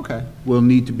thinking, okay, will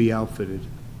need to be outfitted.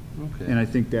 okay. And I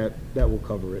think that will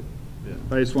cover it. Yeah.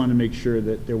 I just wanted to make sure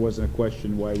that there wasn't a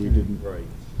question why we didn't. right.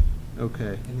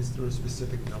 Okay, And is there a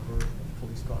specific number of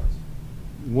police cars?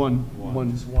 one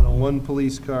Just one only?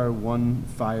 police car, one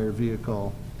fire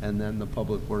vehicle, and then the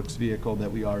public works vehicle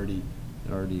that that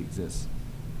already exists.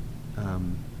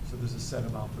 So there's a set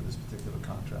amount for this particular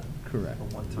contract? Correct.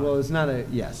 For one time? Well, it's not a,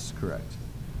 yes, correct.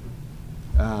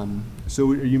 So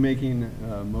are you making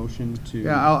a motion to?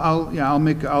 Yeah, I'll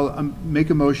make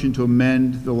a motion to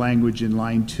amend the language in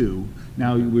line 2.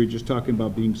 Now, we're just talking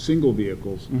about being single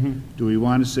vehicles. Mhm. Do we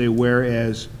want to say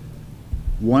whereas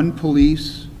one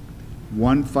police,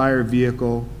 one fire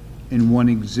vehicle, and one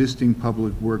existing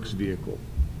public works vehicle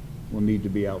will need to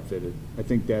be outfitted? I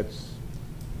think that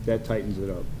tightens it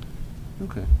up.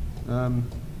 Okay.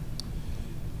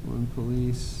 One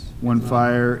police. One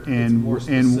fire It's and, more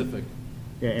and, specific,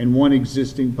 yeah, and one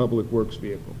existing public works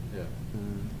vehicle. yeah.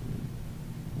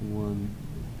 One.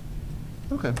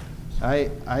 Okay.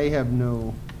 I have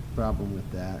no problem with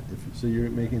that. So you're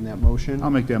making that motion?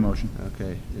 I'll make that motion.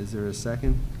 Okay. Is there a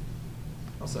second?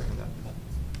 I'll second that.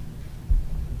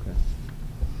 Okay.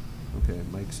 Okay,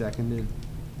 Mike seconded.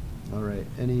 All right.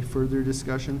 Any further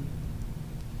discussion?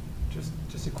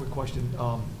 Just a quick question.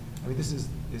 I mean, this is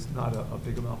not a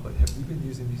big amount, but have we been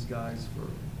using these guys for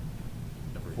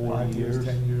 5 years, years.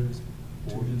 10 years,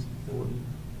 2 40, years, 40?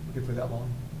 Okay, for that long?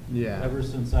 Yeah. Ever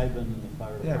since I've been in the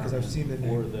fire department. Yeah, 'cause I've seen the name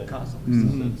before then, constantly.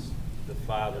 Mhm. Since the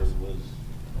father was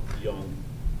young,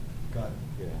 Got it,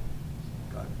 yeah.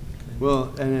 got it.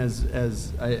 Well, and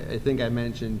as I think I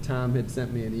mentioned, Tom had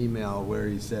sent me an email where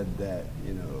he said that,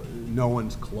 no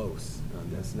one's close on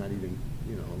this, not even,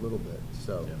 a little bit,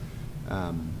 so.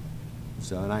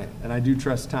 And I do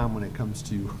trust Tom when it comes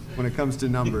to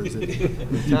numbers.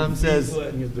 If Tom says, He's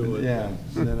letting you do it. yeah,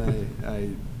 then I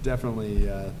definitely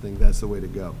think that's the way to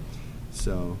go.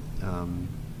 So, all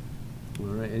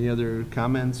right, any other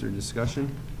comments or discussion?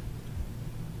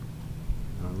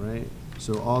 All right,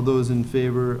 so all those in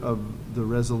favor of the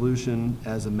resolution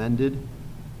as amended,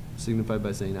 signify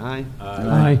by saying aye.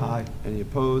 Aye. Aye. Any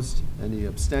opposed? Any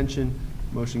abstention?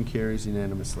 Motion carries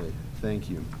unanimously. Thank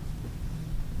you.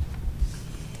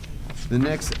 The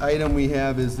next item we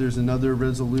have is there's another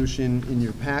resolution in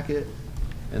your packet,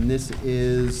 and this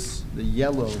is the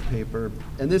yellow paper.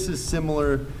 And this is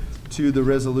similar to the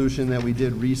resolution that we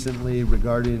did recently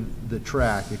regarding the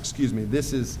track. Excuse me,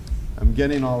 this is I'm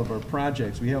getting all of our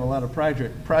projects. We have a lot of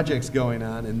projects going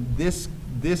on, and this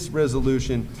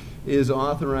resolution is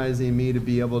authorizing me to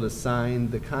be able to sign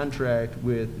the contract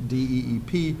with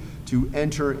DEEP to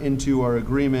enter into our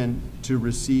agreement to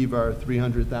receive our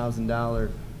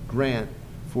 $300,000 grant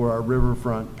for our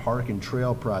Riverfront Park and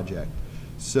Trail project.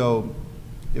 So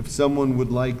if someone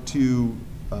would like to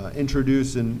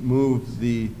introduce and move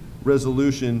the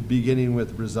resolution beginning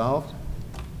with resolved.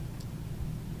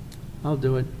 I'll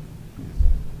do it.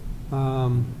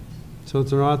 So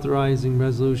it's an authorizing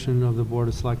resolution of the Board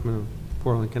of Selectmen of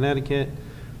Portland, Connecticut.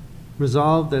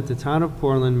 Resolved that the town of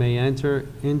Portland may enter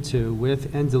into,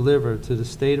 with, and deliver to the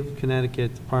State of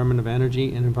Connecticut Department of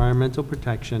Energy and Environmental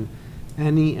Protection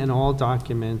any and all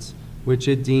documents which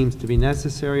it deems to be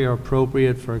necessary or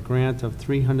appropriate for a grant of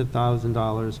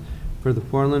 $300,000 for the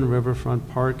Portland Riverfront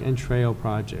Park and Trail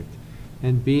project.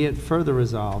 And be it further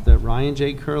resolved that Ryan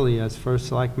J. Curley, as first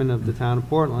selectman of the town of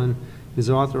Portland, is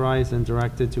authorized and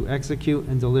directed to execute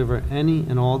and deliver any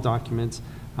and all documents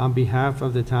on behalf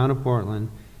of the town of Portland,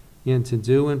 and to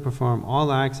do and perform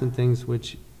all acts and things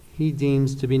which he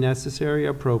deems to be necessary or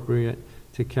appropriate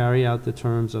to carry out the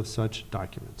terms of such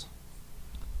documents.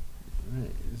 All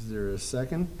right, is there a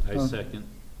second? I second.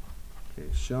 Okay,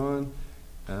 Sean.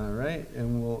 All right,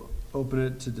 and we'll open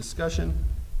it to discussion.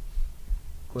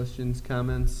 Questions,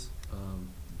 comments?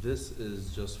 This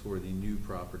is just for the new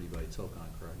property by Tilcon,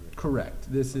 correct?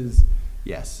 Correct. This is,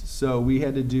 yes. So we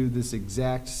had to do this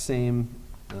exact same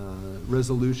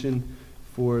resolution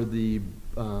for the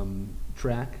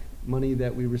track money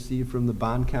that we received from the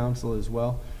bond council as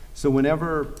well. So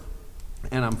whenever,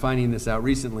 and I'm finding this out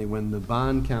recently, when the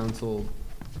bond council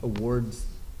awards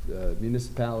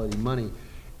municipality money,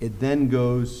 it then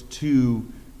goes to,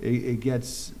 it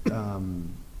gets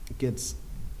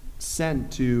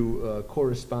sent to a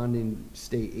corresponding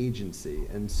state agency.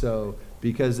 And so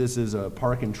because this is a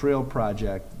park and trail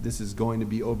project, this is going to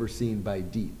be overseen by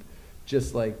DEEP.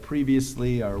 Just like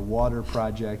previously, our water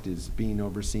project is being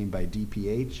overseen by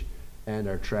DPH, and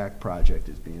our track project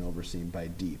is being overseen by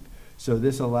DEEP. So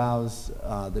this allows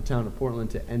the town of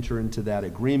Portland to enter into that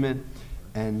agreement,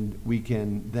 and we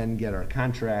can then get our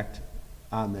contract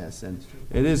on this. And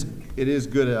it is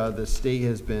good. The state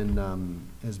has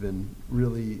been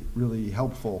really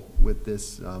helpful with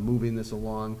this, moving this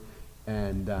along.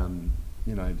 And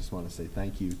you know, I just want to say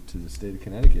thank you to the state of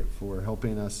Connecticut for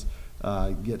helping us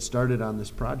get started on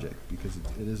this project, because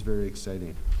it is very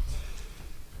exciting.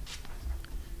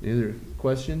 Any other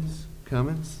questions,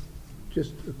 comments?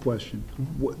 Just a question.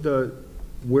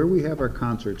 Where we have our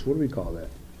concerts, what do we call that?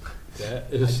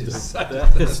 That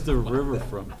is the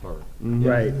Riverfront Park.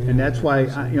 Right, and that's why,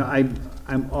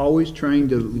 I'm always trying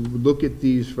to look at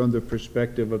these from the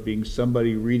perspective of being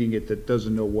somebody reading it that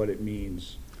doesn't know what it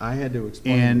means. I had to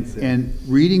explain this. And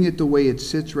reading it the way it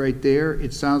sits right there,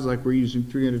 it sounds like we're using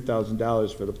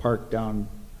 $300,000 for the park down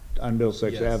on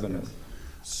Middlesex Avenue.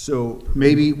 So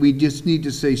Maybe we just need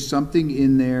to say something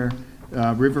in there,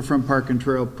 Riverfront Park and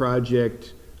Trail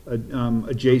Project,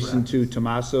 adjacent to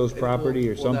Tomaso's property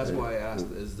or something. Well, that's why I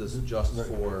asked, is this just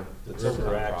for the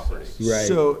Tilcon property? Right.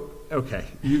 So, okay,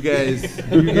 you guys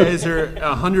are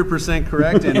 100%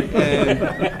 correct,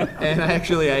 and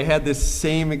actually, I had this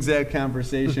same exact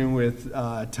conversation with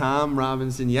Tom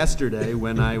Robinson yesterday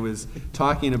when I was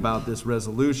talking about this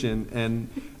resolution, and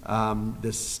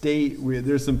the state,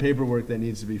 there's some paperwork that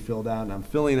needs to be filled out, and I'm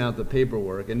filling out the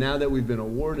paperwork, and now that we've been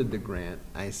awarded the grant,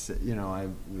 I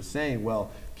was saying,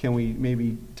 well, can we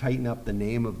maybe tighten up the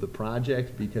name of the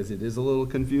project, because it is a little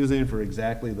confusing for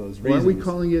exactly those reasons. Why are we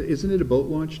calling it, isn't it a boat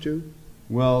launch too?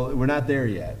 Well, we're not there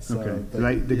yet, so.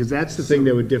 Okay, because that's the thing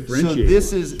that would differentiate.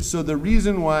 So the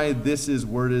reason why this is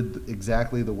worded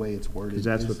exactly the way it's worded. Because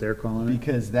that's what they're calling it?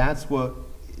 Because that's what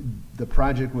the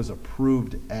project was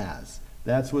approved as.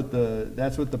 That's what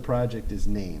the project is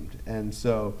named. And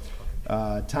so,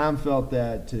 Tom felt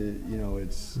that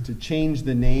to change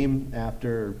the name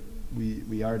after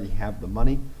we already have the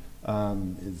money,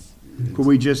 Could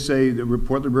we just say the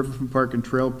Portland Riverfront Park and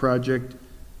Trail Project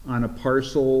on a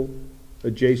parcel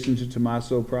adjacent to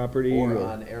Tomaso property? Or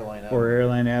on Airline Avenue. Or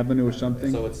Airline Avenue or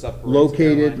something? So it separates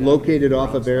Airline Avenue Located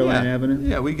off of from Airline Yeah, Avenue?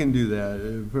 Yeah, we can do that.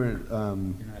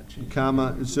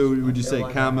 Comma, so would you say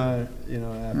Airline comma,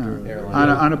 after? Airline.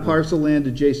 On a parcel land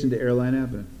adjacent to Airline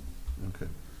Avenue? Okay.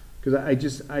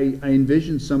 Because I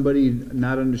envision somebody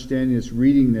not understanding this,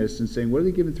 reading this, and saying, what are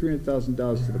they giving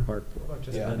 $300,000 to the park for?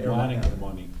 Yeah, And wanting the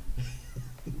money.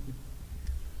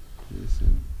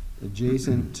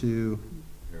 Adjacent to,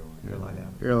 Airline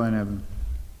Avenue. Airline Avenue.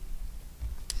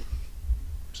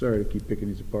 Sorry to keep picking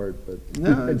these apart, but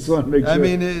No, I just want to make sure. I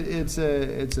mean, it's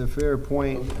a fair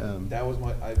point. That was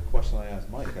my question I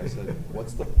asked Mike. I said,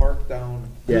 what's the park down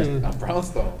Yeah. on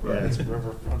Brownstone? Yeah. It's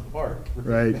Riverfront Park.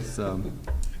 Right, So,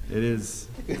 it is,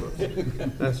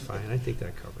 That's fine, I think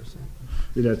that covers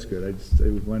it. yeah, that's good. I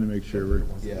want to make sure we're.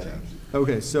 Yeah.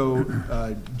 okay, so,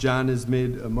 John has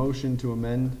made a motion to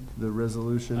amend the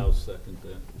resolution. I'll second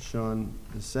that. Sean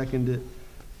has seconded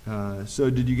it. So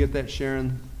did you get that,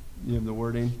 Sharon? You have the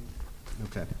wording?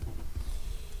 Okay.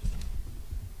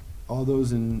 All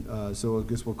those in, so I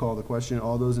guess we'll call the question.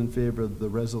 All those in favor of the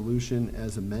resolution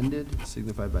as amended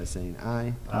signify by saying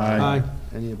aye. Aye.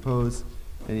 Any opposed?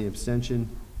 Any abstention?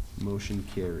 Motion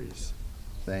carries.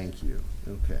 Thank you.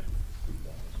 Okay.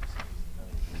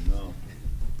 No.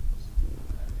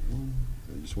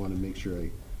 I just want to make sure I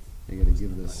gotta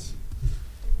give this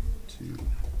to.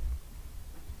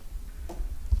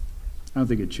 I don't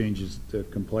think it changes the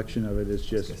complexion of it. It's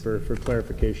just for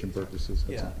clarification purposes.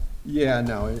 That's Yeah. all. Yeah,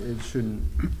 no, it shouldn't,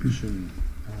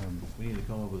 We need to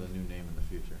come up with a new name in the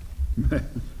future.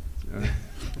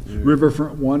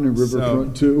 Riverfront 1 and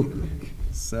Riverfront 2.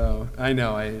 So, I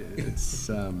know, it's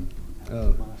a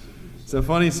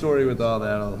funny story with all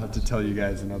that. I'll have to tell you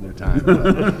guys another time.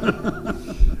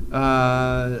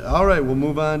 All right, we'll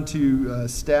move on to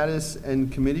status and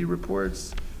committee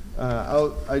reports.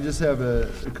 I just have a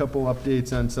couple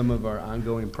updates on some of our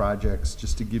ongoing projects,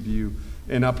 just to give you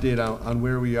an update on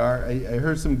where we are. I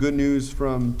heard some good news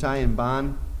from Ty and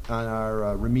Bond on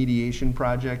our remediation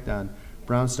project on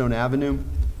Brownstone Avenue.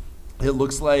 It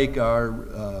looks like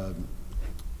our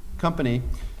company,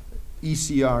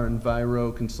 ECR,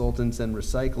 Enviro Consultants and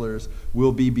Recyclers,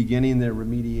 will be beginning their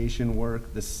remediation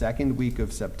work the second week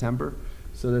of September.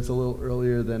 So that's a little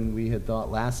earlier than we had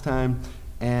thought last time.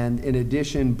 And in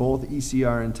addition, both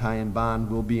ECR and Ty and Bond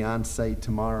will be on site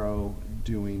tomorrow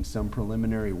doing some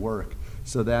preliminary work.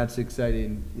 So that's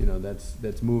exciting, you know,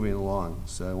 that's moving along.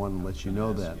 So I want to let you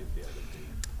know that.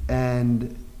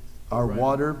 And our Brian,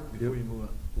 water. Before you move on,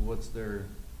 what's their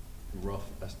rough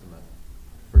estimate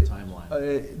for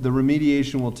timeline? The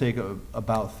remediation will take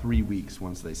about 3 weeks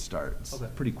once they start. It's Okay.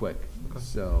 pretty quick. Okay.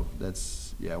 So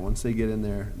that's, yeah, once they get in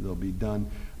there, they'll be done.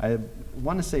 I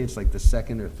want to say it's like the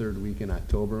second or third week in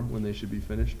October when they should be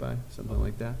finished by, something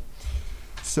like that.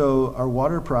 So our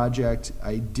water project,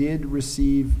 I did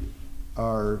receive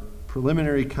our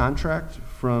preliminary contract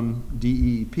from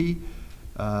DEEP.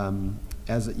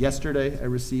 As of yesterday, I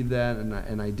received that,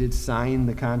 and I did sign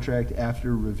the contract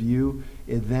after review.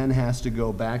 It then has to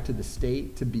go back to the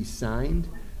state to be signed,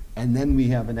 and then we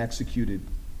have an executed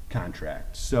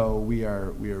contract. So we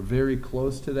are very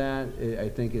close to that. I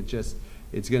think it just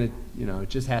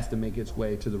has to make its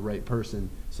way to the right person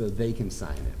so they can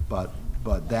sign it. But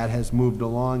that has moved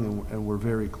along, and we're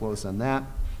very close on that.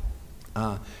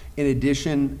 In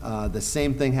addition, the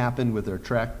same thing happened with our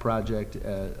track project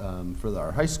for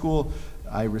our high school.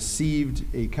 I received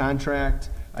a contract,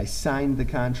 I signed the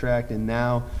contract, and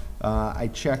now I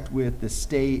checked with the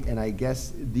state, and I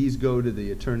guess these go to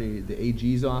the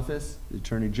AG's office, the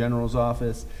Attorney General's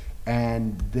office,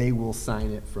 and they will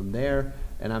sign it from there.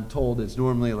 And I'm told it's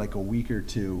normally like a week or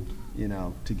two, you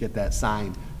know, to get that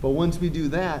signed. But once we do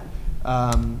that,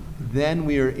 then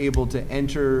we are able to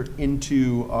enter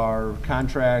into our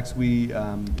contracts. We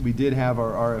did have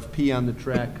our RFP on the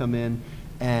track come in,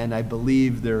 and I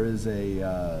believe there is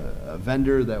a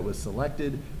vendor that was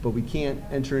selected, but we can't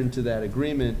enter into that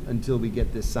agreement until we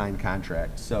get this signed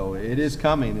contract. So it is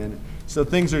coming, and so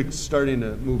things are starting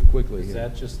to move quickly Is here.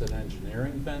 that just an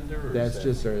engineering vendor? Or That's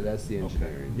is that- that's the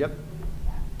engineering. Yep.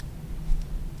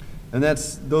 And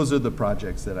those are the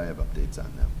projects that I have updates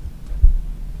on now.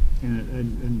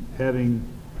 And having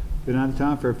been out of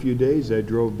town for a few days, I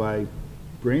drove by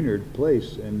Brainerd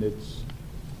Place, and it's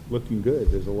looking good.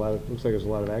 Looks like there's a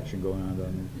lot of action going on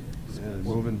down there. Yeah,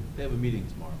 moving. They have a meeting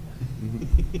tomorrow.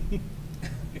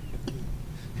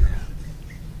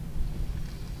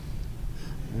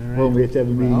 All right. Well, we have to have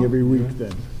a meeting Well, every week yeah.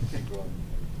 then.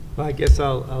 Well, I guess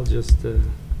I'll just, one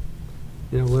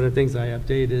of the things I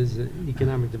update is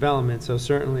economic development. So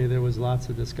certainly there was lots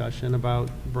of discussion about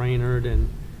Brainerd, and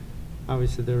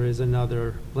obviously there is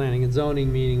another planning and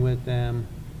zoning meeting with them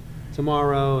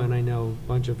tomorrow, and I know a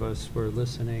bunch of us were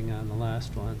listening on the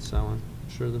last one, so I'm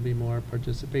sure there'll be more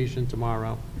participation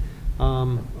tomorrow.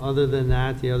 Other than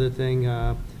that, the other thing,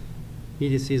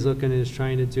 EDC is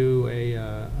trying to do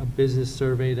a business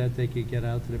survey that they could get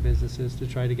out to the businesses to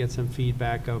try to get some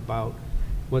feedback about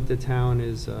what the town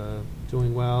is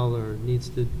doing well or needs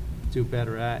to do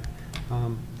better at.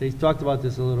 They talked about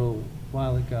this a little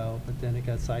while ago, but then it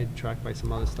got sidetracked by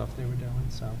some other stuff they were doing.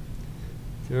 So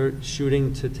they're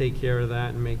shooting to take care of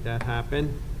that and make that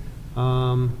happen.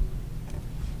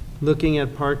 Looking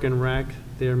at Park and Rec,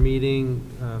 their meeting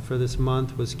for this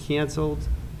month was canceled.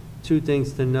 Two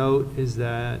things to note is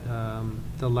that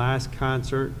the last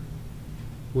concert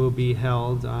will be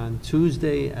held on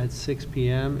Tuesday at 6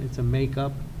 p.m. It's a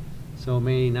makeup, so it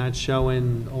may not show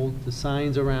in the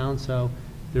signs around, so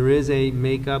there is a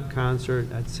makeup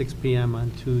concert at 6 p.m.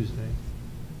 on Tuesday.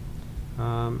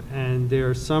 And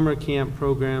their summer camp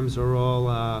programs are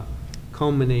all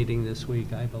culminating this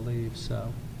week, I believe,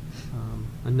 so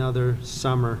another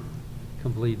summer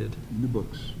completed. In the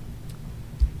books.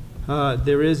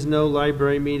 There is no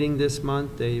library meeting this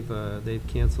month. They've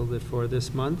canceled it for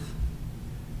this month.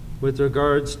 With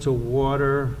regards to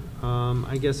water,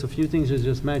 I guess a few things to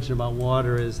just mention about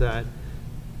water is that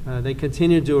they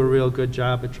continue to do a real good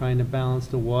job at trying to balance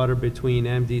the water between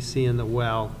MDC and the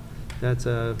well. That's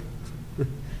a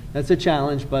that's a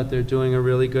challenge, but they're doing a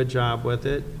really good job with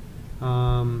it.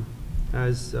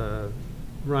 As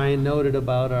Ryan noted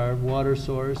about our water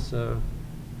source,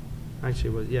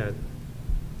 actually, yeah,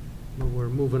 we're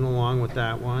moving along with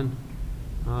that one.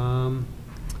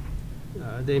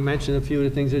 They mentioned a few of the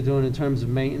things they're doing in terms of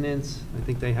maintenance. I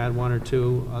think they had one or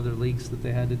two other leaks that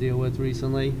they had to deal with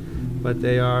recently, but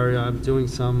they are doing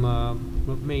some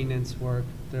maintenance work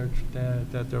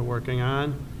that they're working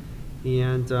on.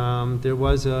 And there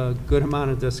was a good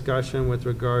amount of discussion with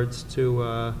regards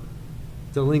to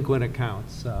delinquent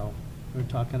accounts. So we're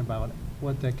talking about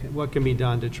what can be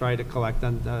done to try to collect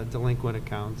on delinquent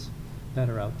accounts that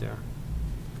are out there.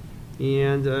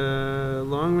 And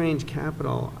long-range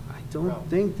capital, I don't Ralph.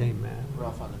 think they met.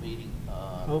 Ralph, on the meeting,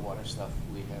 Oh. water stuff,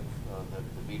 we have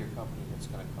the meter company that's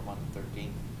gonna come on the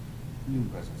 13th, do a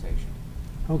presentation.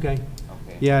 Okay.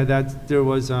 Okay. Yeah, there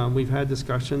was, we've had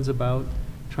discussions about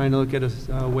trying to look at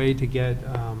a way to get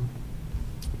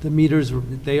the meters,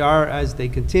 they are, as they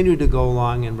continue to go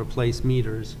along and replace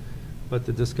meters, but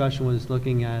the discussion was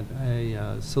looking at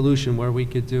a solution where we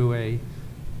could do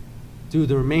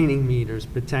the remaining meters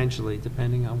potentially,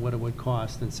 depending on what it would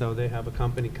cost. And so they have a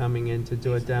company coming in to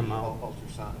do a These are the demo.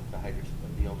 Ultrasonic,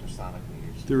 the ultrasonic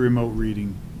meters. The remote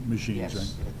reading machines, Yes,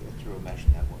 right? through a mesh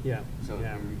network. Yeah, So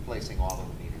yeah. you're replacing all of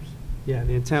the meters. Yeah,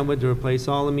 the intent would to replace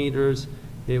all the meters.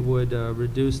 It would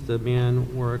reduce the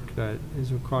man work that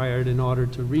is required in order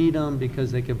to read them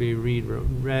because they could be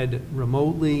read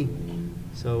remotely.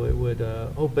 So it would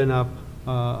open up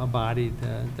a body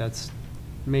that's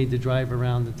made to drive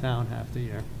around the town half the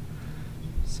year.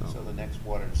 So, So the next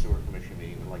Water and Sewer Commission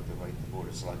meeting, would like to invite the Board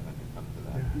of Selectmen to come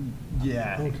to that.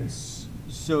 Yeah. Okay.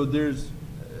 So there's,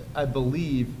 I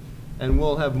believe, and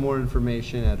we'll have more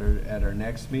information at our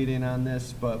next meeting on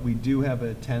this, but we do have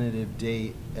a tentative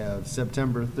date of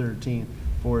September 13th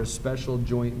for a special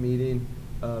joint meeting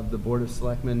of the Board of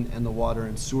Selectmen and the Water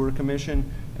and Sewer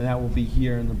Commission, and that will be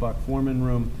here in the Buck Foreman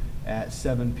Room at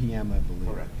 7 p.m., I believe.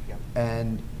 Correct, yeah.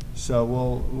 And so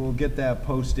we'll get that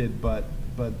posted, but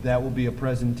that will be a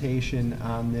presentation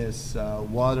on this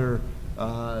water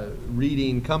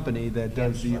reading company that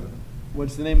does the, Camstruck.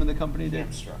 what's the name of the company, Dave?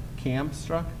 Camstruck.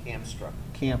 Camstruck? Camstruck.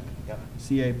 Camp. Yep.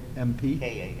 C-A-M-P?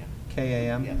 K-A-M.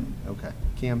 K-A-M? Yeah. Okay,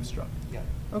 Camstruck. Yeah.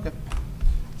 Okay.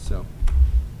 So,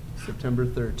 September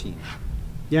 13th.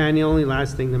 yeah, and the only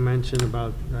last thing to mention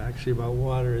about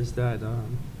water is that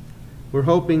we're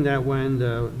hoping that when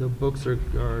the books are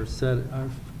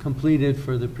completed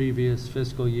for the previous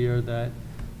fiscal year, that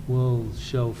will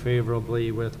show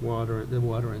favorably with the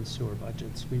water and sewer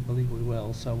budgets. We believe we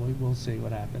will, so we'll see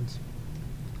what happens.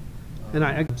 And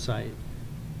I website,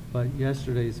 but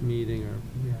yesterday's meeting, or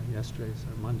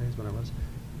Monday's, whatever it was,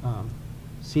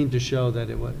 seemed to show that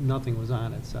nothing was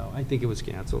on it, so I think it was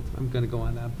canceled. I'm gonna go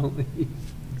on that belief.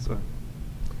 So,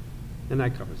 and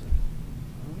that covers it.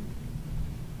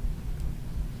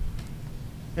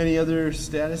 Any other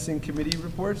status and committee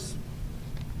reports?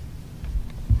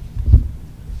 All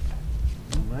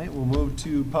right, we'll move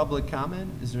to public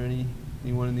comment. Is there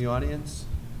anyone in the audience?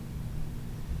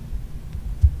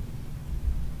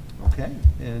 Okay,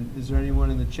 and is there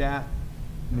anyone in the chat?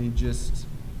 Let me just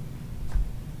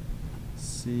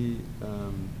see,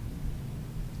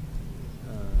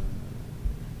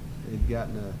 they'd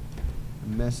gotten a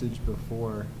message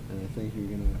before, and I think you're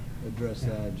gonna address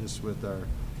that just with our,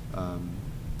 on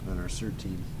our CERT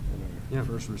team and our Yep.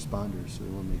 first responders, so we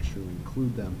wanna make sure we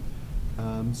include them.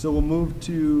 So we'll move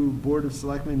to Board of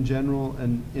Selectmen general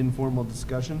and informal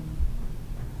discussion.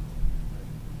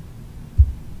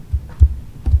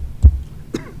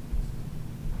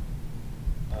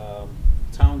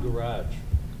 Town garage,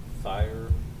 fire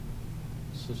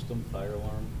system, fire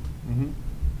alarm, Mm-hmm.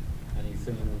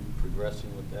 anything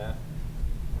progressing with that?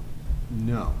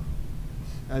 No.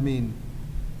 I mean,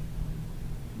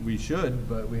 we should,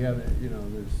 but we haven't,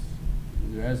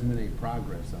 there hasn't been any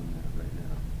progress on that right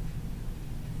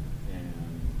now.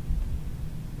 And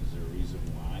is there a reason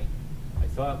why? I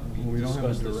thought Well, we we don't have a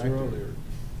discussed this director, earlier.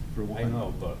 for I one.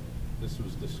 know, but this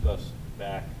was discussed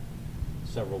back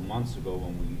several months ago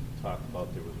when we talked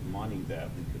about there was money that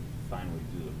we could finally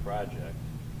do the project.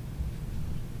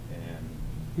 And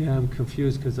Yeah, I'm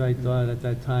confused, because I thought at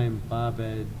that time Bob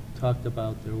had talked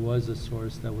about there was a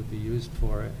source that would be used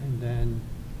for it, and then,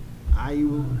 I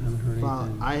haven't heard found,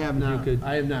 anything. I have If you not, could-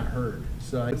 I have not heard,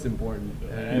 so it's important.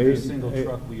 every Maybe- single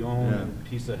truck we own and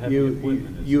piece of heavy You,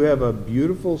 equipment is. you have a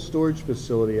beautiful storage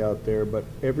facility out there, but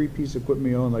every piece of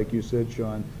equipment you own, like you said,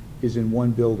 Sean, is in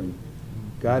one building.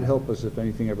 God help us if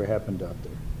anything ever happened out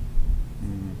there.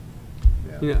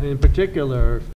 Yeah. in particular,